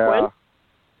 Yeah. Quinn?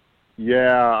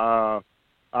 Yeah,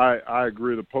 I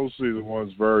agree. The postseason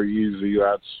one's very easy.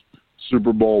 That's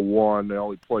Super Bowl I. They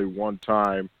only play one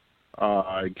time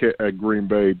at Green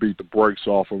Bay, beat the brakes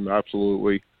off them,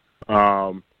 absolutely.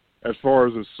 As far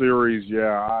as the series, you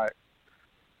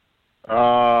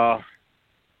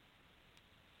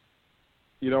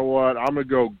know what? I'm going to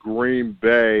go Green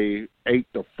Bay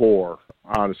 8-4,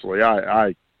 honestly.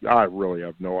 I really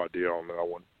have no idea on that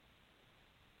one.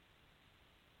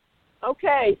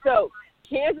 Okay, so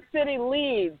Kansas City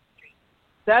leads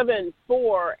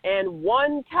 7-4 and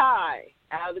one tie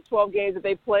out of the 12 games that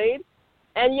they played.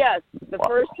 And, yes, the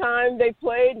first time they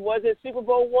played was at Super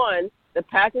Bowl I. The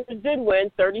Packers did win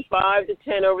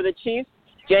 35-10 over the Chiefs,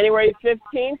 January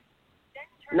 15th,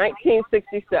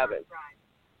 1967.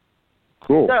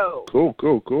 Cool. So,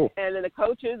 Cool. And then the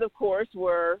coaches, of course,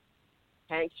 were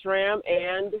Hank Schramm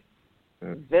and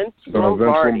Vince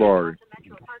Lombardi.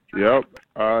 Yep.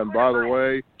 And by the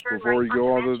way, before we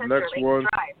go on to the next one,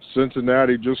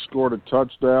 Cincinnati just scored a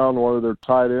touchdown. One of their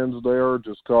tight ends there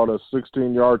just caught a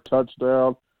 16-yard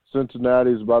touchdown.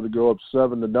 Cincinnati's about to go up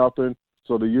 7-0.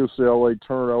 So the UCLA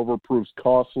turnover proves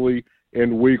costly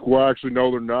in week. Well, actually,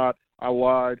 no, they're not. I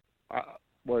lied.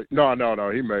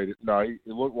 No. He made it. No, it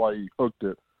looked like he hooked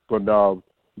it, but no,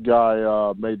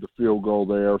 guy made the field goal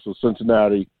there. So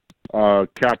Cincinnati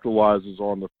capitalizes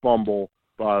on the fumble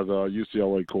by the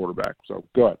UCLA quarterback. So,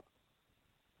 go ahead.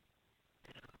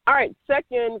 All right,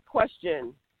 second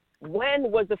question.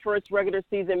 When was the first regular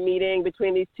season meeting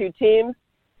between these two teams,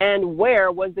 and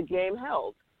where was the game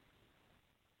held?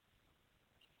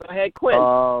 Go ahead, Quinn.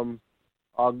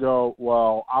 I'll go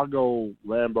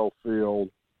Lambeau Field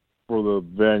for the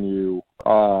venue.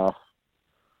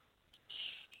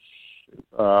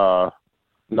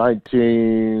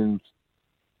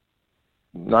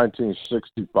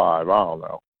 1965. I don't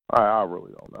know. I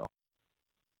really don't know.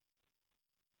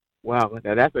 Wow,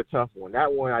 that's a tough one.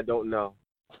 That one I don't know.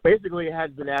 Basically, it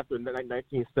has been after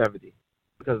 1970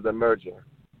 because of the merger.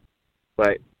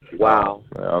 But, wow.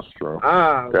 Yeah, that's true.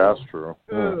 That's true.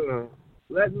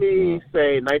 Let me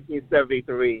say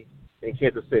 1973 in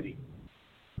Kansas City.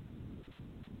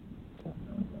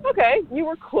 Okay, you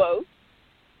were close.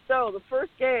 So the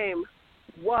first game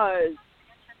was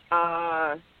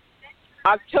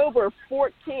October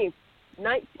 14th,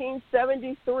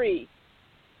 1973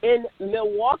 in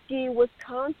Milwaukee,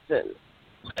 Wisconsin.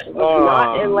 It was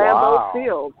not in Lambeau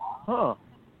Field. Huh.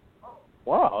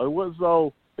 Wow, it was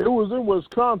in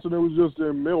Wisconsin. It was just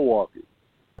in Milwaukee.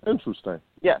 Interesting.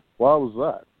 Yes. Why was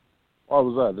that?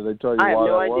 Did they tell you I why have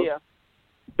no that idea. was?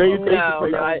 They used to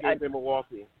play home games in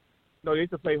Milwaukee. No, they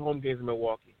used to play home games in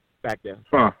Milwaukee back then.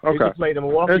 Huh, okay. They used to play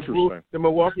the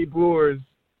Milwaukee Brewers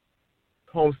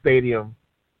home stadium.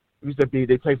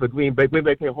 They played for Green Bay. Green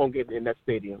Bay played home games in that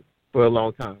stadium for a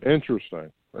long time.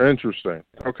 Interesting.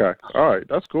 Okay. All right.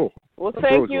 That's cool. Well, That's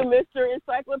thank really you, cool. Mr.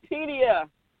 Encyclopedia.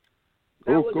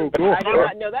 Cool. I did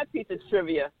not know that piece of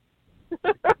trivia.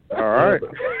 All right.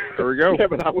 There we go. Yeah,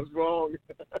 but I was wrong.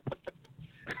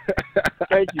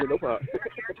 Thank you. No problem.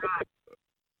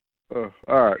 All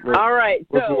right. All right.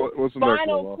 So, what's the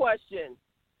final question.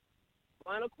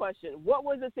 Final question. What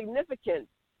was the significance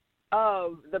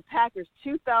of the Packers'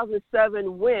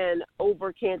 2007 win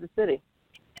over Kansas City?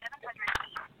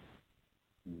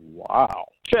 Wow.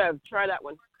 Trev, try that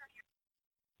one.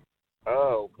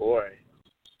 Oh, boy.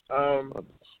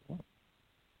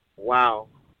 Wow.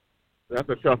 That's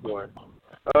a tough one.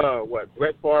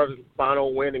 Brett Favre's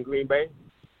final win in Green Bay?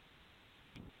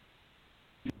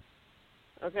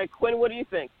 Okay, Quinn, what do you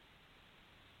think?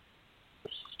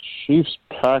 Chiefs,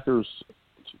 Packers,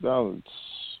 2000.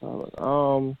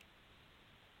 7.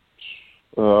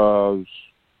 The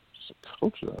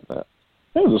coach of that.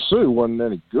 Kansas City wasn't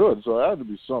any good, so it had to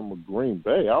be something with Green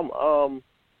Bay.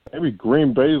 Maybe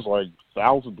Green Bay's like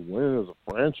 1,000th win as a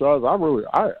franchise. I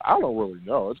don't really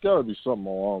know. It's got to be something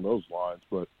along those lines,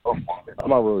 but I'm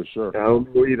not really sure. I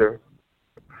don't know either.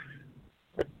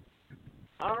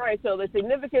 All right, so the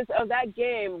significance of that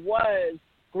game was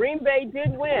Green Bay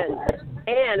did win,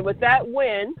 and with that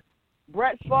win,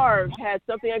 Brett Favre had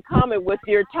something in common with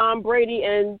your Tom Brady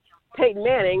and Peyton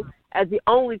Manning as the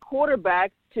only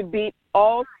quarterback to beat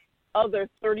all other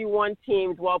 31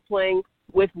 teams while playing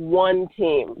with one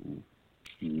team.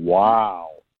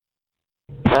 Wow.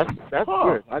 That's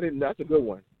good. That's a good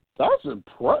one. That's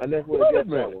impressive. I never would have guessed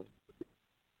that one.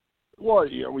 Well,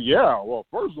 yeah. Well,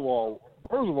 first of all,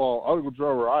 Uncle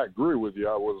Trevor, I agree with you.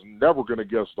 I was never going to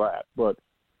guess that. But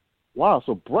wow,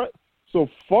 so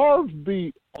Favre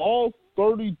beat all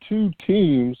 32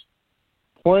 teams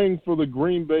playing for the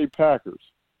Green Bay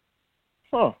Packers.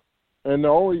 Huh. And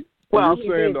you're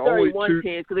saying the only 31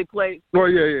 teams because he played. Well,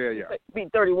 yeah.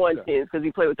 Beat 31 teams because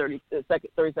he played with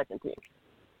 32nd team.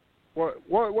 Well,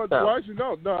 actually,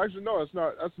 no,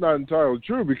 that's not entirely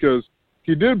true because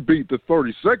he did beat the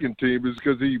 32nd team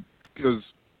because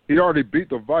he already beat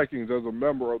the Vikings as a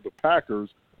member of the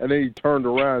Packers, and then he turned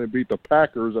around and beat the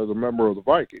Packers as a member of the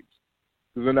Vikings.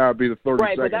 Because then that would be the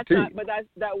 32nd team. But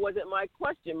that wasn't my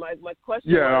question. My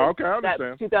question was okay, I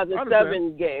understand. That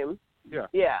 2007 game.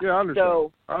 Yeah, I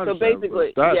understand. So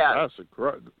basically,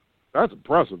 that's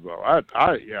impressive though.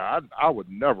 I would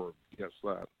never guess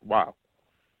that. Wow.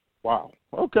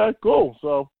 Okay, cool.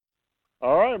 So,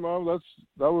 all right, Mom.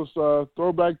 That was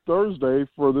Throwback Thursday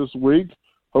for this week,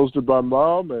 hosted by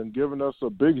Mom and giving us a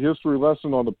big history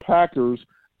lesson on the Packers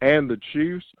and the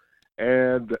Chiefs.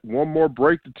 And one more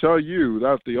break to tell you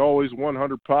that the Always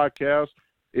 100 podcast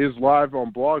is live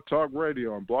on Blog Talk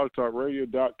Radio on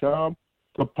blogtalkradio.com.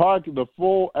 The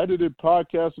full edited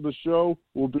podcast of the show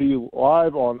will be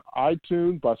live on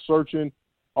iTunes by searching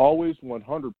Always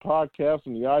 100 Podcast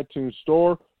in the iTunes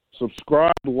store.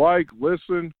 Subscribe, like,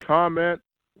 listen, comment.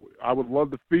 I would love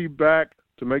the feedback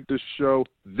to make this show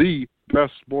the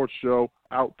best sports show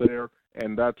out there,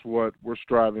 and that's what we're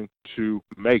striving to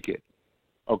make it.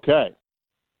 Okay.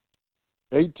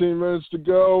 18 minutes to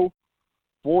go.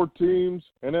 4 teams,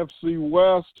 NFC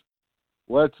West.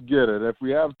 Let's get it. If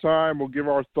we have time, we'll give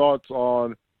our thoughts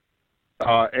on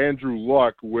Andrew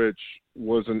Luck, which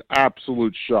was an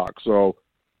absolute shock. So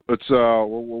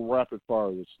we'll rapid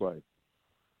fire this thing.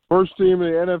 First team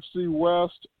in the NFC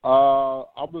West,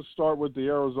 I'm going to start with the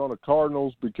Arizona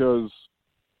Cardinals because,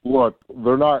 look,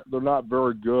 they're not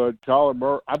very good. I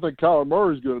think Kyler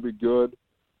Murray's going to be good,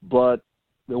 but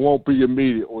it won't be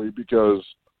immediately because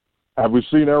have we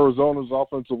seen Arizona's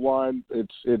offensive line?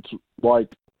 It's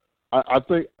like I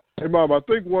think, hey Mom, I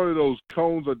think one of those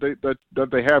cones that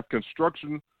they have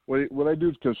construction when they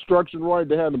do construction right,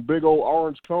 they have the big old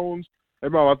orange cones. Hey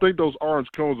Mom, I think those orange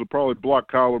cones would probably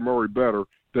block Kyler Murray better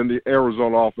than the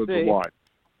Arizona offensive line.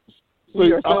 See,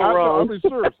 you're so wrong.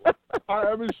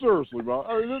 I mean seriously, Mom.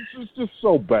 I mean, it's just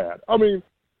so bad. I mean,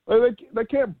 they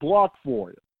can't block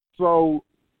for you. So,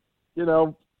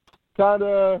 kind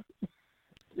of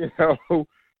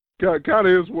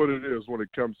is what it is when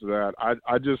it comes to that. I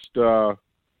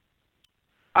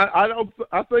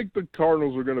think the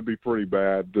Cardinals are going to be pretty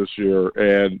bad this year,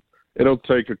 and it'll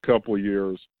take a couple of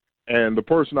years. And the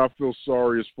person I feel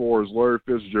sorry for is Larry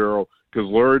Fitzgerald because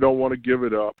Larry don't want to give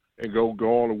it up and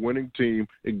go on a winning team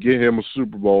and get him a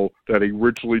Super Bowl that he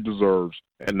richly deserves.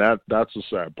 And that's the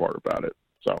sad part about it.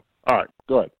 So, all right,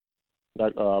 go ahead.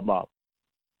 Mom.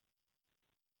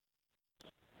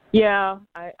 Yeah,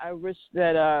 I wish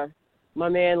that my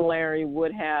man Larry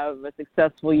would have a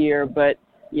successful year, but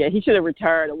yeah, he should have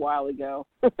retired a while ago.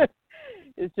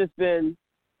 It's just been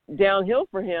downhill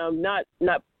for him, not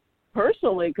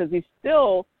personally because he's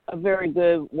still a very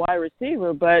good wide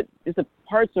receiver, but just the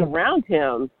parts around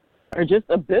him are just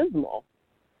abysmal.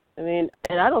 I mean,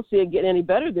 and I don't see it getting any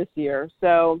better this year.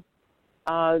 So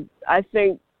I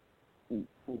think,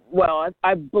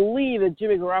 I believe that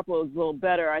Jimmy Garoppolo is a little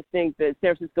better. I think that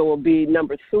San Francisco will be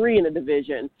number 3 in the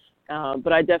division,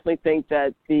 but I definitely think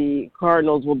that the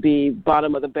Cardinals will be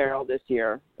bottom of the barrel this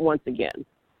year once again.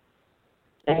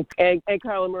 And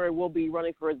Kyler Murray will be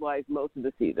running for his life most of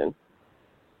the season.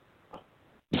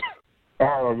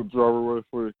 I don't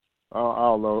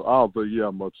know. I don't think you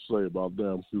have much to say about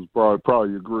them. Because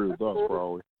probably agree with us,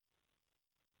 probably.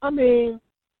 I mean,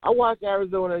 I watched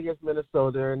Arizona against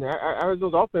Minnesota, and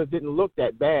Arizona's offense didn't look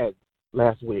that bad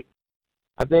last week.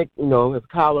 I think, if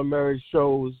Kyler Murray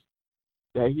shows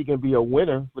that he can be a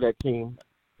winner for that team,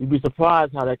 you'd be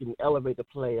surprised how that can elevate the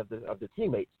play of the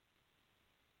teammates.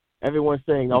 Everyone's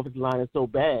saying the offensive line is so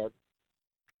bad.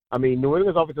 I mean, New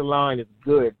England's offensive line is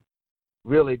good,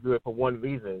 really good for one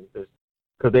reason,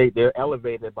 because they're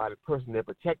elevated by the person they're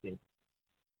protecting.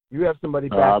 You have somebody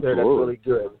back there that's really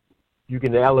good, you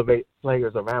can elevate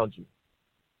players around you.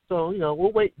 So,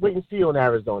 we'll wait and see on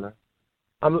Arizona.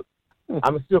 I'm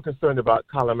still concerned about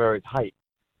Kyler Murray's height,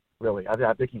 really.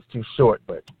 I think he's too short,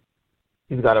 but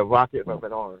he's got a rocket of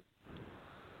an arm.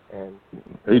 And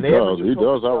he does. He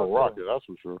does have a rocket, that's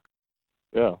for sure.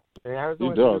 Yeah, he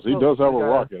does. He does have a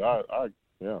rocket.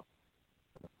 Yeah.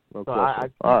 No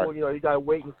question. All right. You got to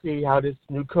wait and see how this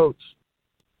new coach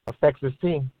affects his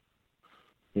team.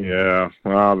 Yeah,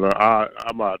 I'm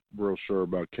not real sure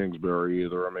about Kingsbury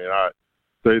either. I mean,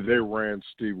 they ran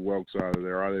Steve Wilkes out of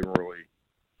there. I didn't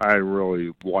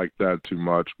really like that too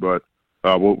much, but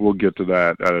we'll get to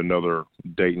that at another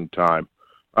date and time.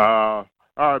 All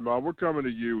right, Mom, we're coming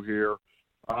to you here.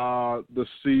 The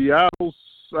Seattle's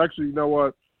actually, you know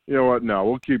what? No,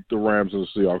 we'll keep the Rams and the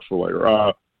Seahawks for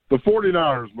later. The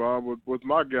 49ers, Mom, with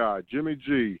my guy, Jimmy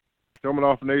G, coming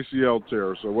off an ACL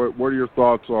tear. So what are your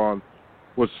thoughts on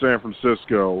with San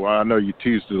Francisco? I know you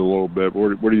teased it a little bit,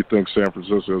 but what do you think San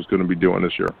Francisco is going to be doing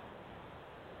this year?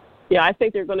 Yeah, I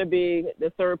think they're going to be the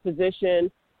third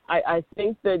position. I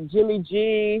think that Jimmy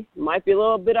G might be a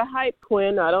little bit of hype,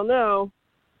 Quinn. I don't know.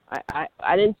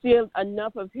 I didn't see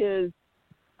enough of his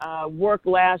work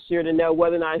last year to know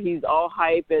whether or not he's all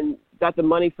hype and got the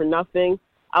money for nothing.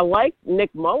 I like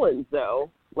Nick Mullins, though,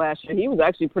 last year. He was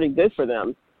actually pretty good for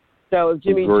them. So if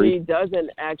Jimmy G doesn't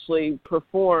actually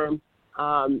perform,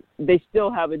 they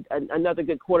still have another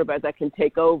good quarterback that can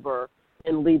take over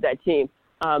and lead that team.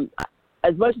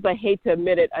 As much as I hate to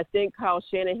admit it, I think Kyle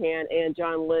Shanahan and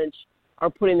John Lynch are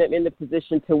putting them in the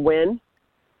position to win.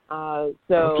 So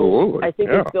absolutely. I think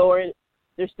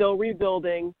they're still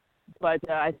rebuilding, but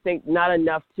I think not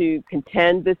enough to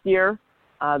contend this year.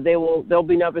 They'll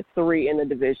be number 3 in the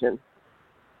division.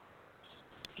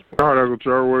 All right, Uncle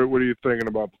Trevor, what are you thinking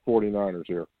about the 49ers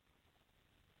here?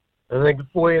 I think the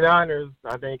 49ers,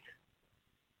 I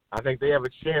think they have a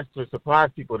chance to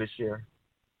surprise people this year.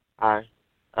 I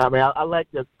like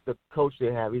the coach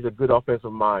they have. He's a good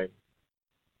offensive mind.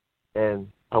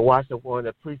 And I watched one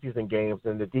of the preseason games,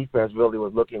 and the defense really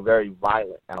was looking very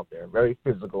violent out there, very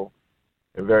physical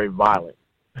and very violent.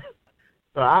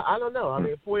 So I don't know. I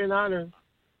mean, 49ers,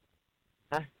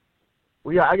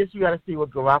 I guess you got to see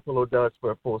what Garoppolo does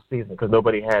for a full season because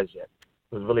nobody has yet.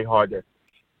 So it's really hard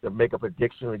to make a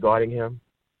prediction regarding him.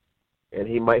 And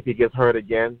if he gets hurt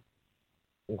again,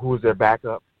 who's their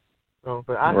backup? But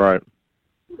right.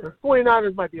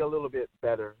 49ers might be a little bit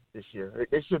better this year.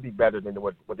 They should be better than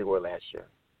what they were last year.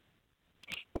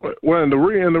 Well, and the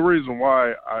reason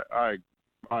why I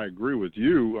agree with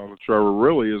you, Trevor,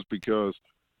 really is because,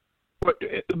 look,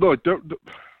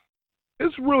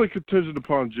 it's really contingent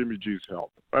upon Jimmy G's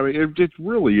health. I mean, it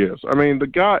really is. I mean, the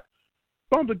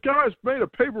guy's made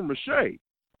of paper mache.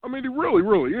 I mean, he really,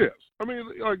 really is. I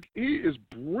mean, like, he is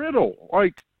brittle.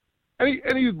 Like,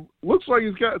 and he looks like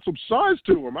he's got some size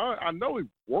to him. I know he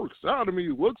works out. I mean,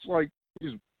 he looks like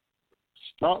he's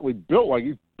stoutly built, like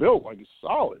he's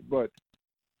solid. But,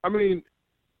 I mean,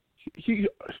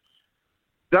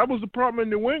 that was the problem in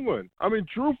New England. I mean,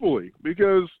 truthfully,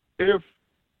 because if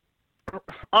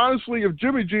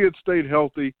Jimmy G had stayed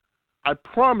healthy, I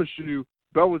promise you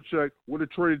Belichick would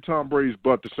have traded Tom Brady's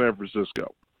butt to San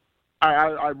Francisco.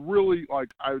 I really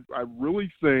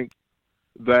think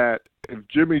that if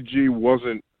Jimmy G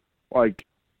wasn't like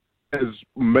as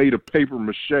made of paper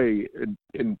mache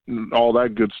and all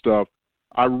that good stuff,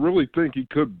 I really think he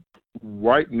could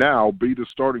right now be the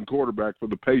starting quarterback for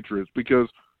the Patriots because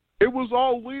it was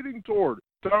all leading toward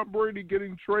Tom Brady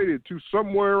getting traded to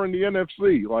somewhere in the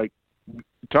NFC. Like,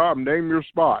 Tom, name your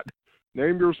spot.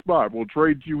 Name your spot. We'll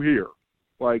trade you here.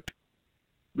 Like,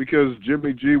 because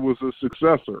Jimmy G was a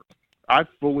successor. I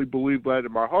fully believe that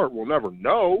in my heart. We'll never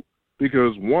know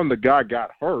because, one, the guy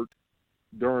got hurt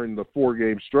during the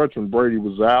 4-game stretch when Brady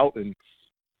was out and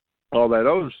all that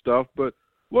other stuff. But,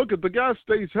 look, if the guy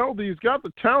stays healthy, he's got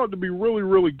the talent to be really,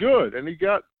 really good. And he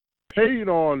got paid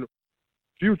on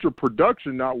future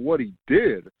production, not what he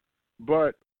did.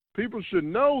 But people should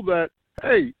know that,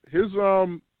 hey, his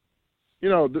the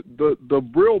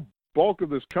real bulk of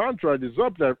this contract is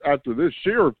up after this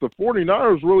year. If the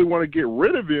 49ers really want to get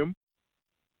rid of him,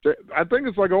 I think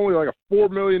it's only a $4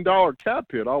 million cap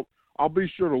hit. I'll be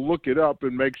sure to look it up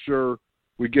and make sure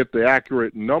we get the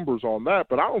accurate numbers on that.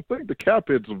 But I don't think the cap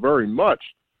hit's very much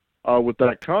with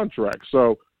that contract.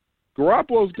 So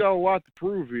Garoppolo's got a lot to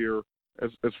prove here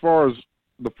as far as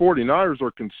the 49ers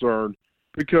are concerned.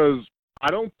 because I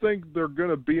don't think they're going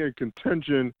to be in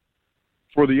contention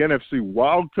for the NFC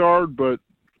wild card, but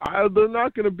they're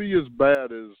not going to be as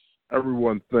bad as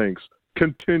everyone thinks,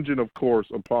 contingent, of course,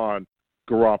 upon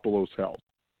Garoppolo's health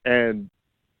and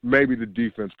maybe the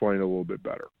defense playing a little bit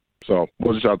better. So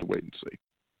we'll just have to wait and see.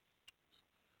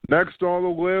 Next on the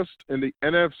list in the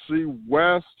NFC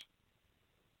West,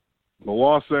 the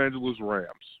Los Angeles Rams.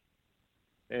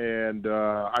 And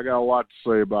I got a lot to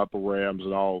say about the Rams,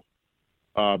 and I'll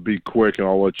be quick and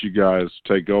I'll let you guys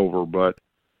take over. But,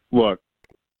 look,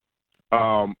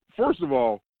 first of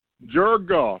all, Jared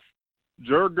Goff,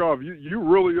 you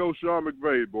really owe Sean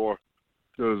McVay, boy,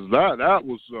 because that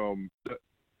was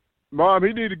Mom,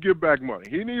 he needs to give back money.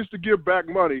 He needs to give back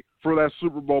money for that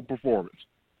Super Bowl performance.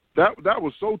 That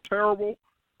was so terrible.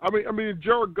 I mean,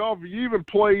 Jared Goff, he even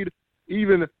played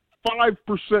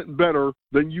 5% better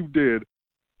than you did.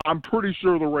 I'm pretty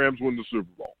sure the Rams win the Super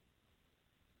Bowl.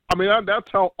 I mean,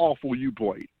 that's how awful you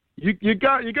played. You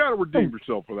got to redeem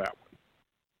yourself for that one.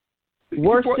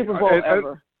 Worst Super Bowl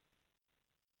ever.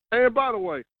 And by the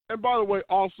way,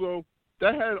 also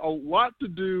that had a lot to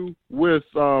do with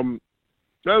our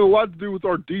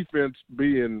defense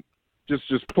being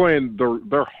just playing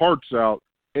their hearts out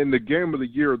in the game of the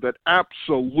year that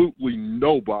absolutely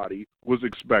nobody was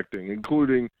expecting,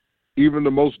 including even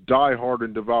the most diehard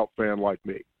and devout fan like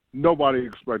me. Nobody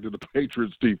expected the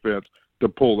Patriots defense to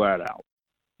pull that out.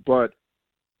 But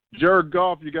Jared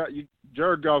Goff's got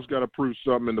to prove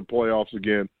something in the playoffs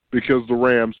again, because the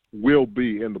Rams will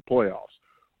be in the playoffs.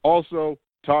 Also,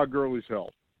 Todd Gurley's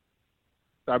health.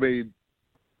 I mean,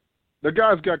 the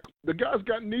guy's got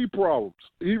knee problems.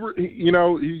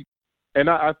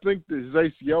 I think that his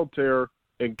ACL tear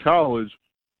in college,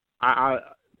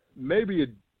 maybe it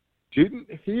didn't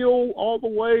heal all the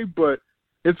way, but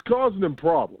it's causing him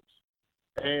problems.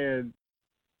 And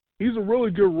he's a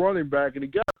really good running back, and he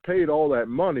got paid all that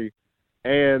money.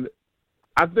 And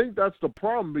I think that's the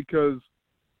problem, because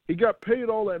he got paid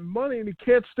all that money and he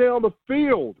can't stay on the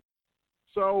field.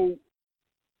 So,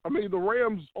 I mean, the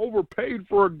Rams overpaid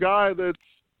for a guy that's,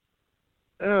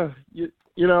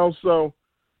 so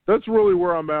that's really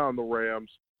where I'm at on the Rams.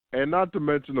 And not to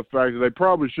mention the fact that they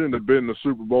probably shouldn't have been in the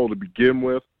Super Bowl to begin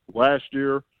with last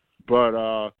year.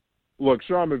 But, look,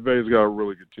 Sean McVay's got a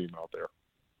really good team out there.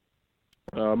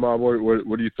 Mom,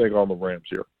 what do you think on the Rams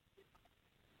here?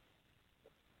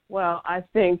 Well, I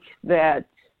think that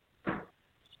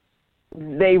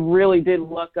they really did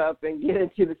luck up and get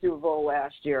into the Super Bowl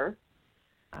last year.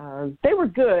 They were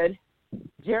good.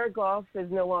 Jared Goff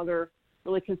is no longer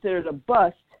really considered a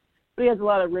bust, but he has a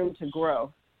lot of room to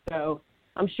grow. So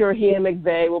I'm sure he and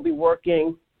McVay will be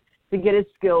working to get his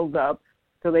skills up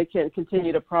so they can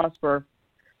continue to prosper.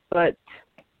 But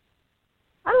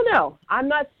I don't know. I'm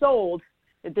not sold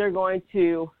that they're going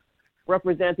to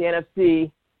represent the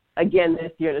NFC again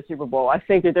this year in the Super Bowl. I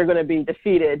think that they're going to be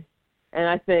defeated, and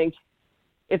I think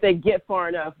if they get far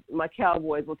enough, my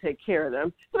Cowboys will take care of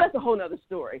them. So that's a whole other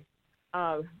story.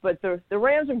 But the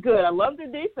Rams are good. I love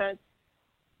their defense.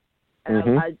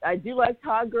 And I do like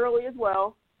Todd Gurley as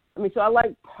well. I mean, so I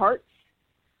like parts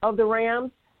of the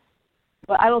Rams,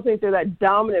 but I don't think they're that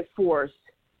dominant force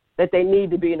that they need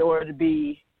to be in order to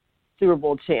be Super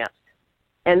Bowl champs.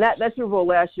 And that Super Bowl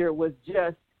last year was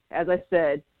just, as I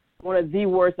said, one of the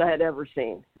worst I had ever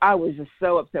seen. I was just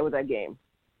so upset with that game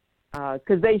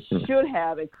because they should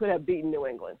have and could have beaten New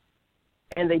England,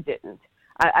 and they didn't.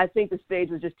 I think the stage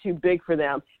was just too big for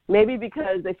them. Maybe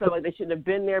because they felt like they shouldn't have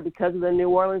been there because of the New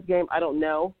Orleans game. I don't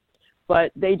know.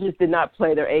 But they just did not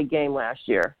play their A game last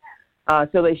year.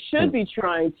 So they should be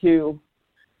trying to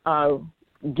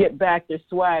get back their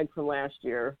swag from last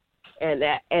year and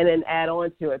then add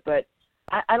on to it. But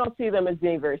I don't see them as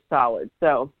being very solid.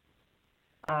 So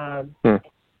I'm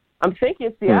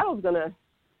thinking Seattle's going to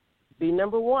be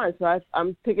number one. So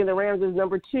I'm picking the Rams as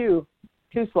number two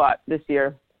slot this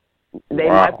year. They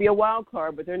might be a wild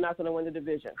card, but they're not going to win the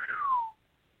division.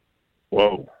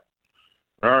 Whoa.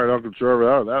 All right, Uncle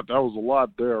Trevor, that was a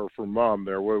lot there from Mom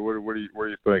there. What are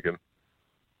you thinking?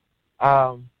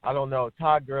 I don't know.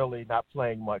 Todd Gurley not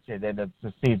playing much at the end of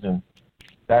the season.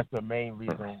 That's the main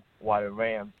reason why the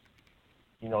Rams,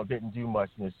 didn't do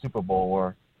much in the Super Bowl.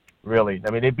 Or really,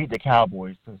 I mean, they beat the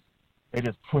Cowboys because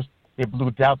they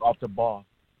blew Dallas off the ball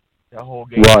that whole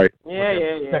game. Right. With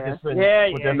their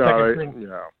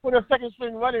second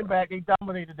string running back, they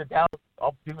dominated the Dallas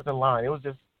offensive line. It was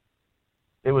just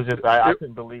I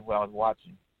couldn't believe what I was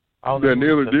watching.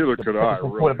 Neither could I.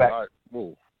 Really. That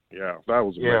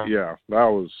was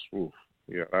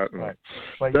right.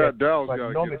 But Dallas got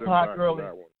to get them back to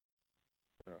that one.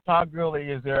 Todd Gurley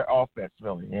is their offense,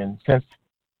 really. And since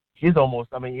he's almost.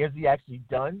 I mean, is he actually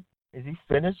done? Is he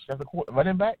finished as a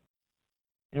running back?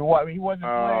 He wasn't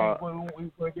playing.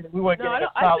 We weren't getting a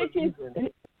solid season.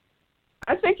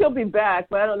 I think he'll be back,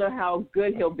 but I don't know how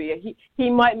good he'll be. He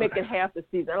might make it half the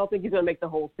season. I don't think he's going to make the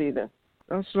whole season.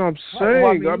 That's what I'm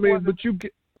saying. I'll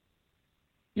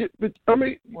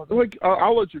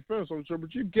let you finish, I'm sure,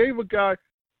 but you gave a guy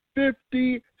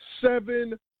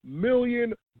 $57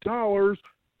 million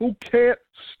who can't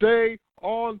stay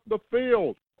on the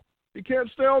field. He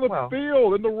can't stay on the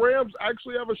field, and the Rams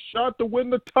actually have a shot to win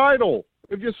the title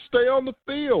if you stay on the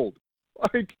field.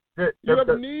 Like, you have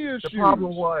knee issues.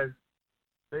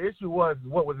 The issue was,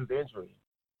 what was his injury?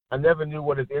 I never knew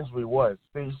what his injury was.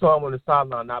 So you saw him on the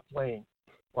sideline not playing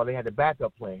while they had the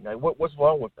backup playing. Like, what's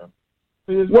wrong with him?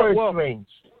 So it was very strange.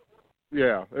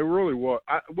 Yeah, it really was.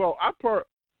 I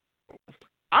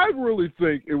really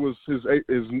think it was his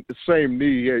same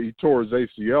knee he tore his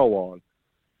ACL on.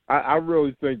 I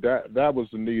really think that was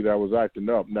the knee that was acting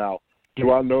up. Now,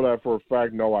 do I know that for a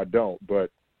fact? No, I don't.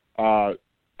 But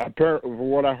apparently, from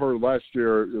what I heard last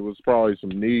year, it was probably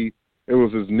it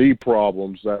was his knee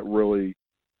problems that really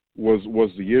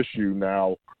was the issue.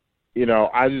 Now,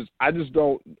 I just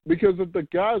don't, because if the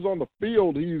guy's on the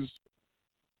field, he's,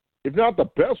 if not the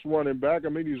best running back, I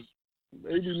mean, he's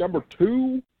maybe number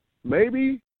 2,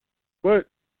 maybe, but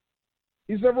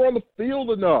he's never on the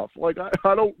field enough. Like,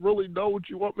 I don't really know what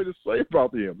you want me to say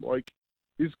about him. Like,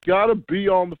 he's got to be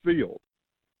on the field.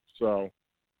 So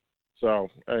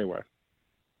anyway.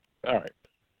 All right.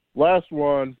 Last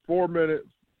one, 4-minute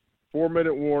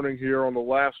warning here on the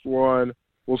last one.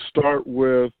 We'll start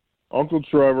with Uncle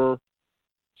Trevor,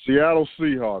 Seattle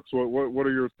Seahawks. What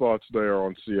are your thoughts there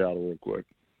on Seattle real quick?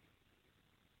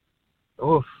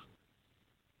 Oof.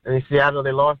 In Seattle,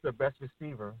 they lost their best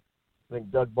receiver. I think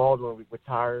Doug Baldwin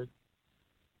retired.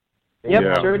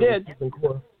 Sure did.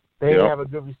 They didn't have a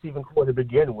good receiving core to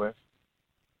begin with.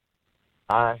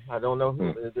 I don't know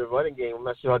who. The running game, I'm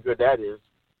not sure how good that is.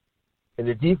 And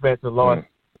the defense has lost,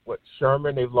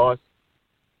 Sherman? They've lost,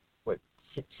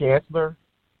 Chancellor?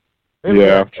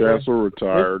 Chancellor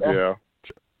retired,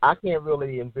 I can't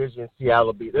really envision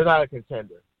Seattle they're not a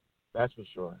contender. That's for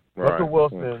sure. Right. Russell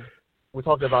Wilson, we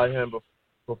talked about him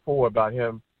before, about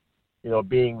him,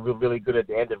 being really good at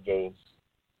the end of games.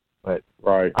 But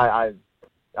I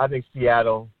think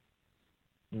Seattle,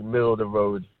 middle of the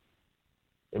road,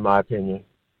 in my opinion.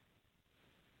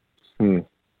 All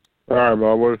right,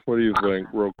 Mo, what do you think,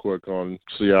 real quick, on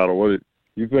Seattle? What do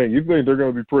you think? You think they're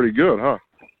going to be pretty good, huh?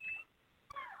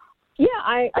 Yeah,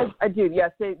 I do.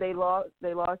 Yes, they lost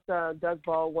Doug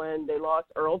Baldwin. They lost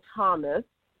Earl Thomas,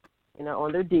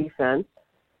 on their defense.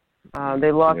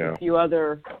 They lost a few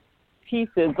other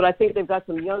pieces, but I think they've got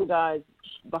some young guys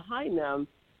behind them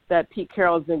that Pete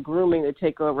Carroll's been grooming to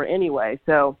take over anyway.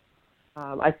 So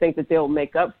I think that they'll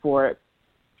make up for it.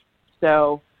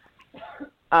 So,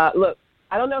 look,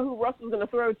 I don't know who Russell's going to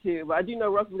throw to, but I do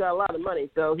know Russell's got a lot of money,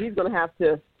 so he's going to have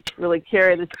to really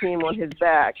carry this team on his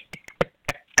back.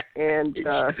 And, he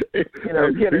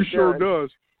sure does.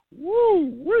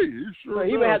 Woo-wee, he sure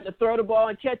does. He may have to throw the ball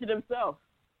and catch it himself,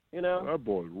 That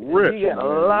boy's rich. He got a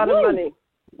lot of money.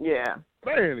 Yeah.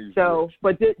 Man, he's rich.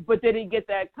 But did he get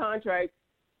that contract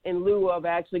in lieu of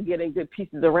actually getting good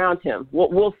pieces around him?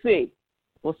 We'll see.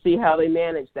 We'll see how they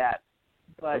manage that.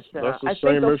 But I think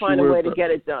they'll find a way to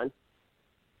get it done.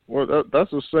 Well,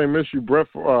 that's the same issue Brett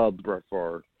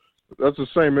Favre. That's the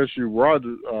same issue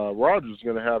Rodgers is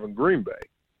going to have in Green Bay.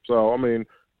 So, I mean,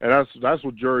 and that's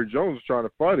what Jerry Jones is trying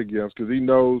to fight against, because he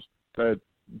knows that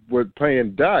with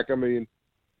paying Dak,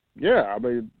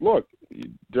 look,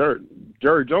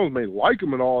 Jerry Jones may like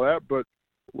him and all that, but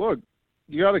look,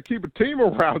 you got to keep a team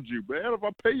around you, man. If I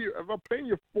pay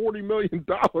you $40 million,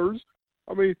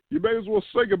 you may as well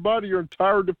say goodbye to your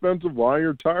entire defensive line,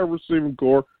 your entire receiving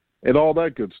core, and all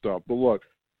that good stuff. But look,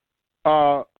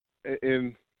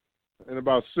 in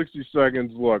about 60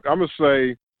 seconds, look, I'm going to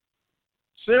say,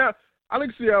 I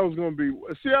think Seattle's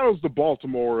the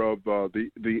Baltimore of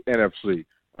the NFC.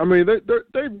 I mean,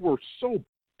 they were so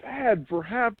bad for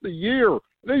half the year.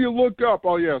 Then you look up,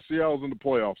 Seattle's in the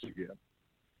playoffs again.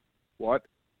 What?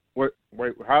 Wait,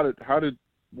 how did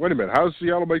wait a minute, how did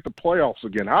Seattle make the playoffs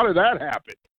again? How did that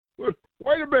happen?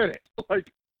 Wait a minute.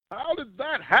 How did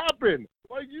that happen?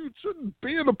 You shouldn't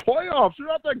be in the playoffs. You're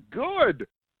not that good.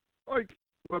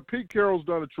 But Pete Carroll's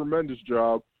done a tremendous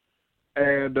job.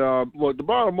 And, look, the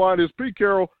bottom line is Pete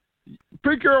Carroll,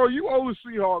 you owe the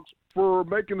Seahawks for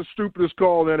making the stupidest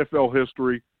call in NFL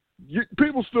history.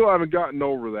 People still haven't gotten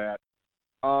over that.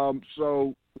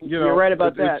 So, you're right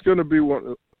about that. It's going to be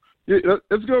one.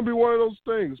 It's going to be one of those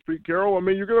things, Pete Carroll.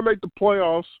 You're going to make the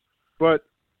playoffs, but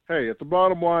hey, at the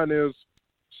bottom line is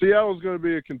Seattle's going to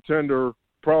be a contender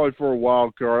probably for a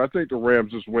wild card. I think the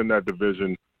Rams just win that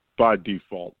division by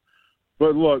default.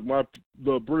 But look,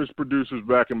 the British producer's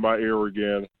back in my ear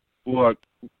again. Look,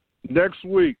 next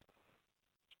week,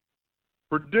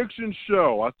 prediction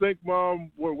show. I think,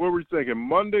 Mom, what were we thinking,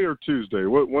 Monday or Tuesday?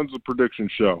 When's the prediction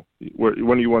show? When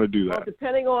do you want to do that? It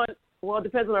depends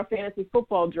on our fantasy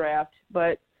football draft,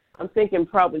 but I'm thinking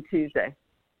probably Tuesday.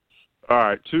 All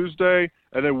right, Tuesday.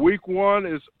 And then week 1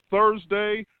 is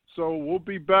Thursday, so we'll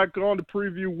be back on to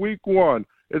preview week 1.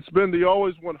 It's been the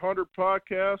Always 100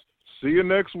 podcast. See you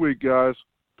next week, guys.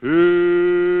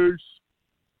 Peace.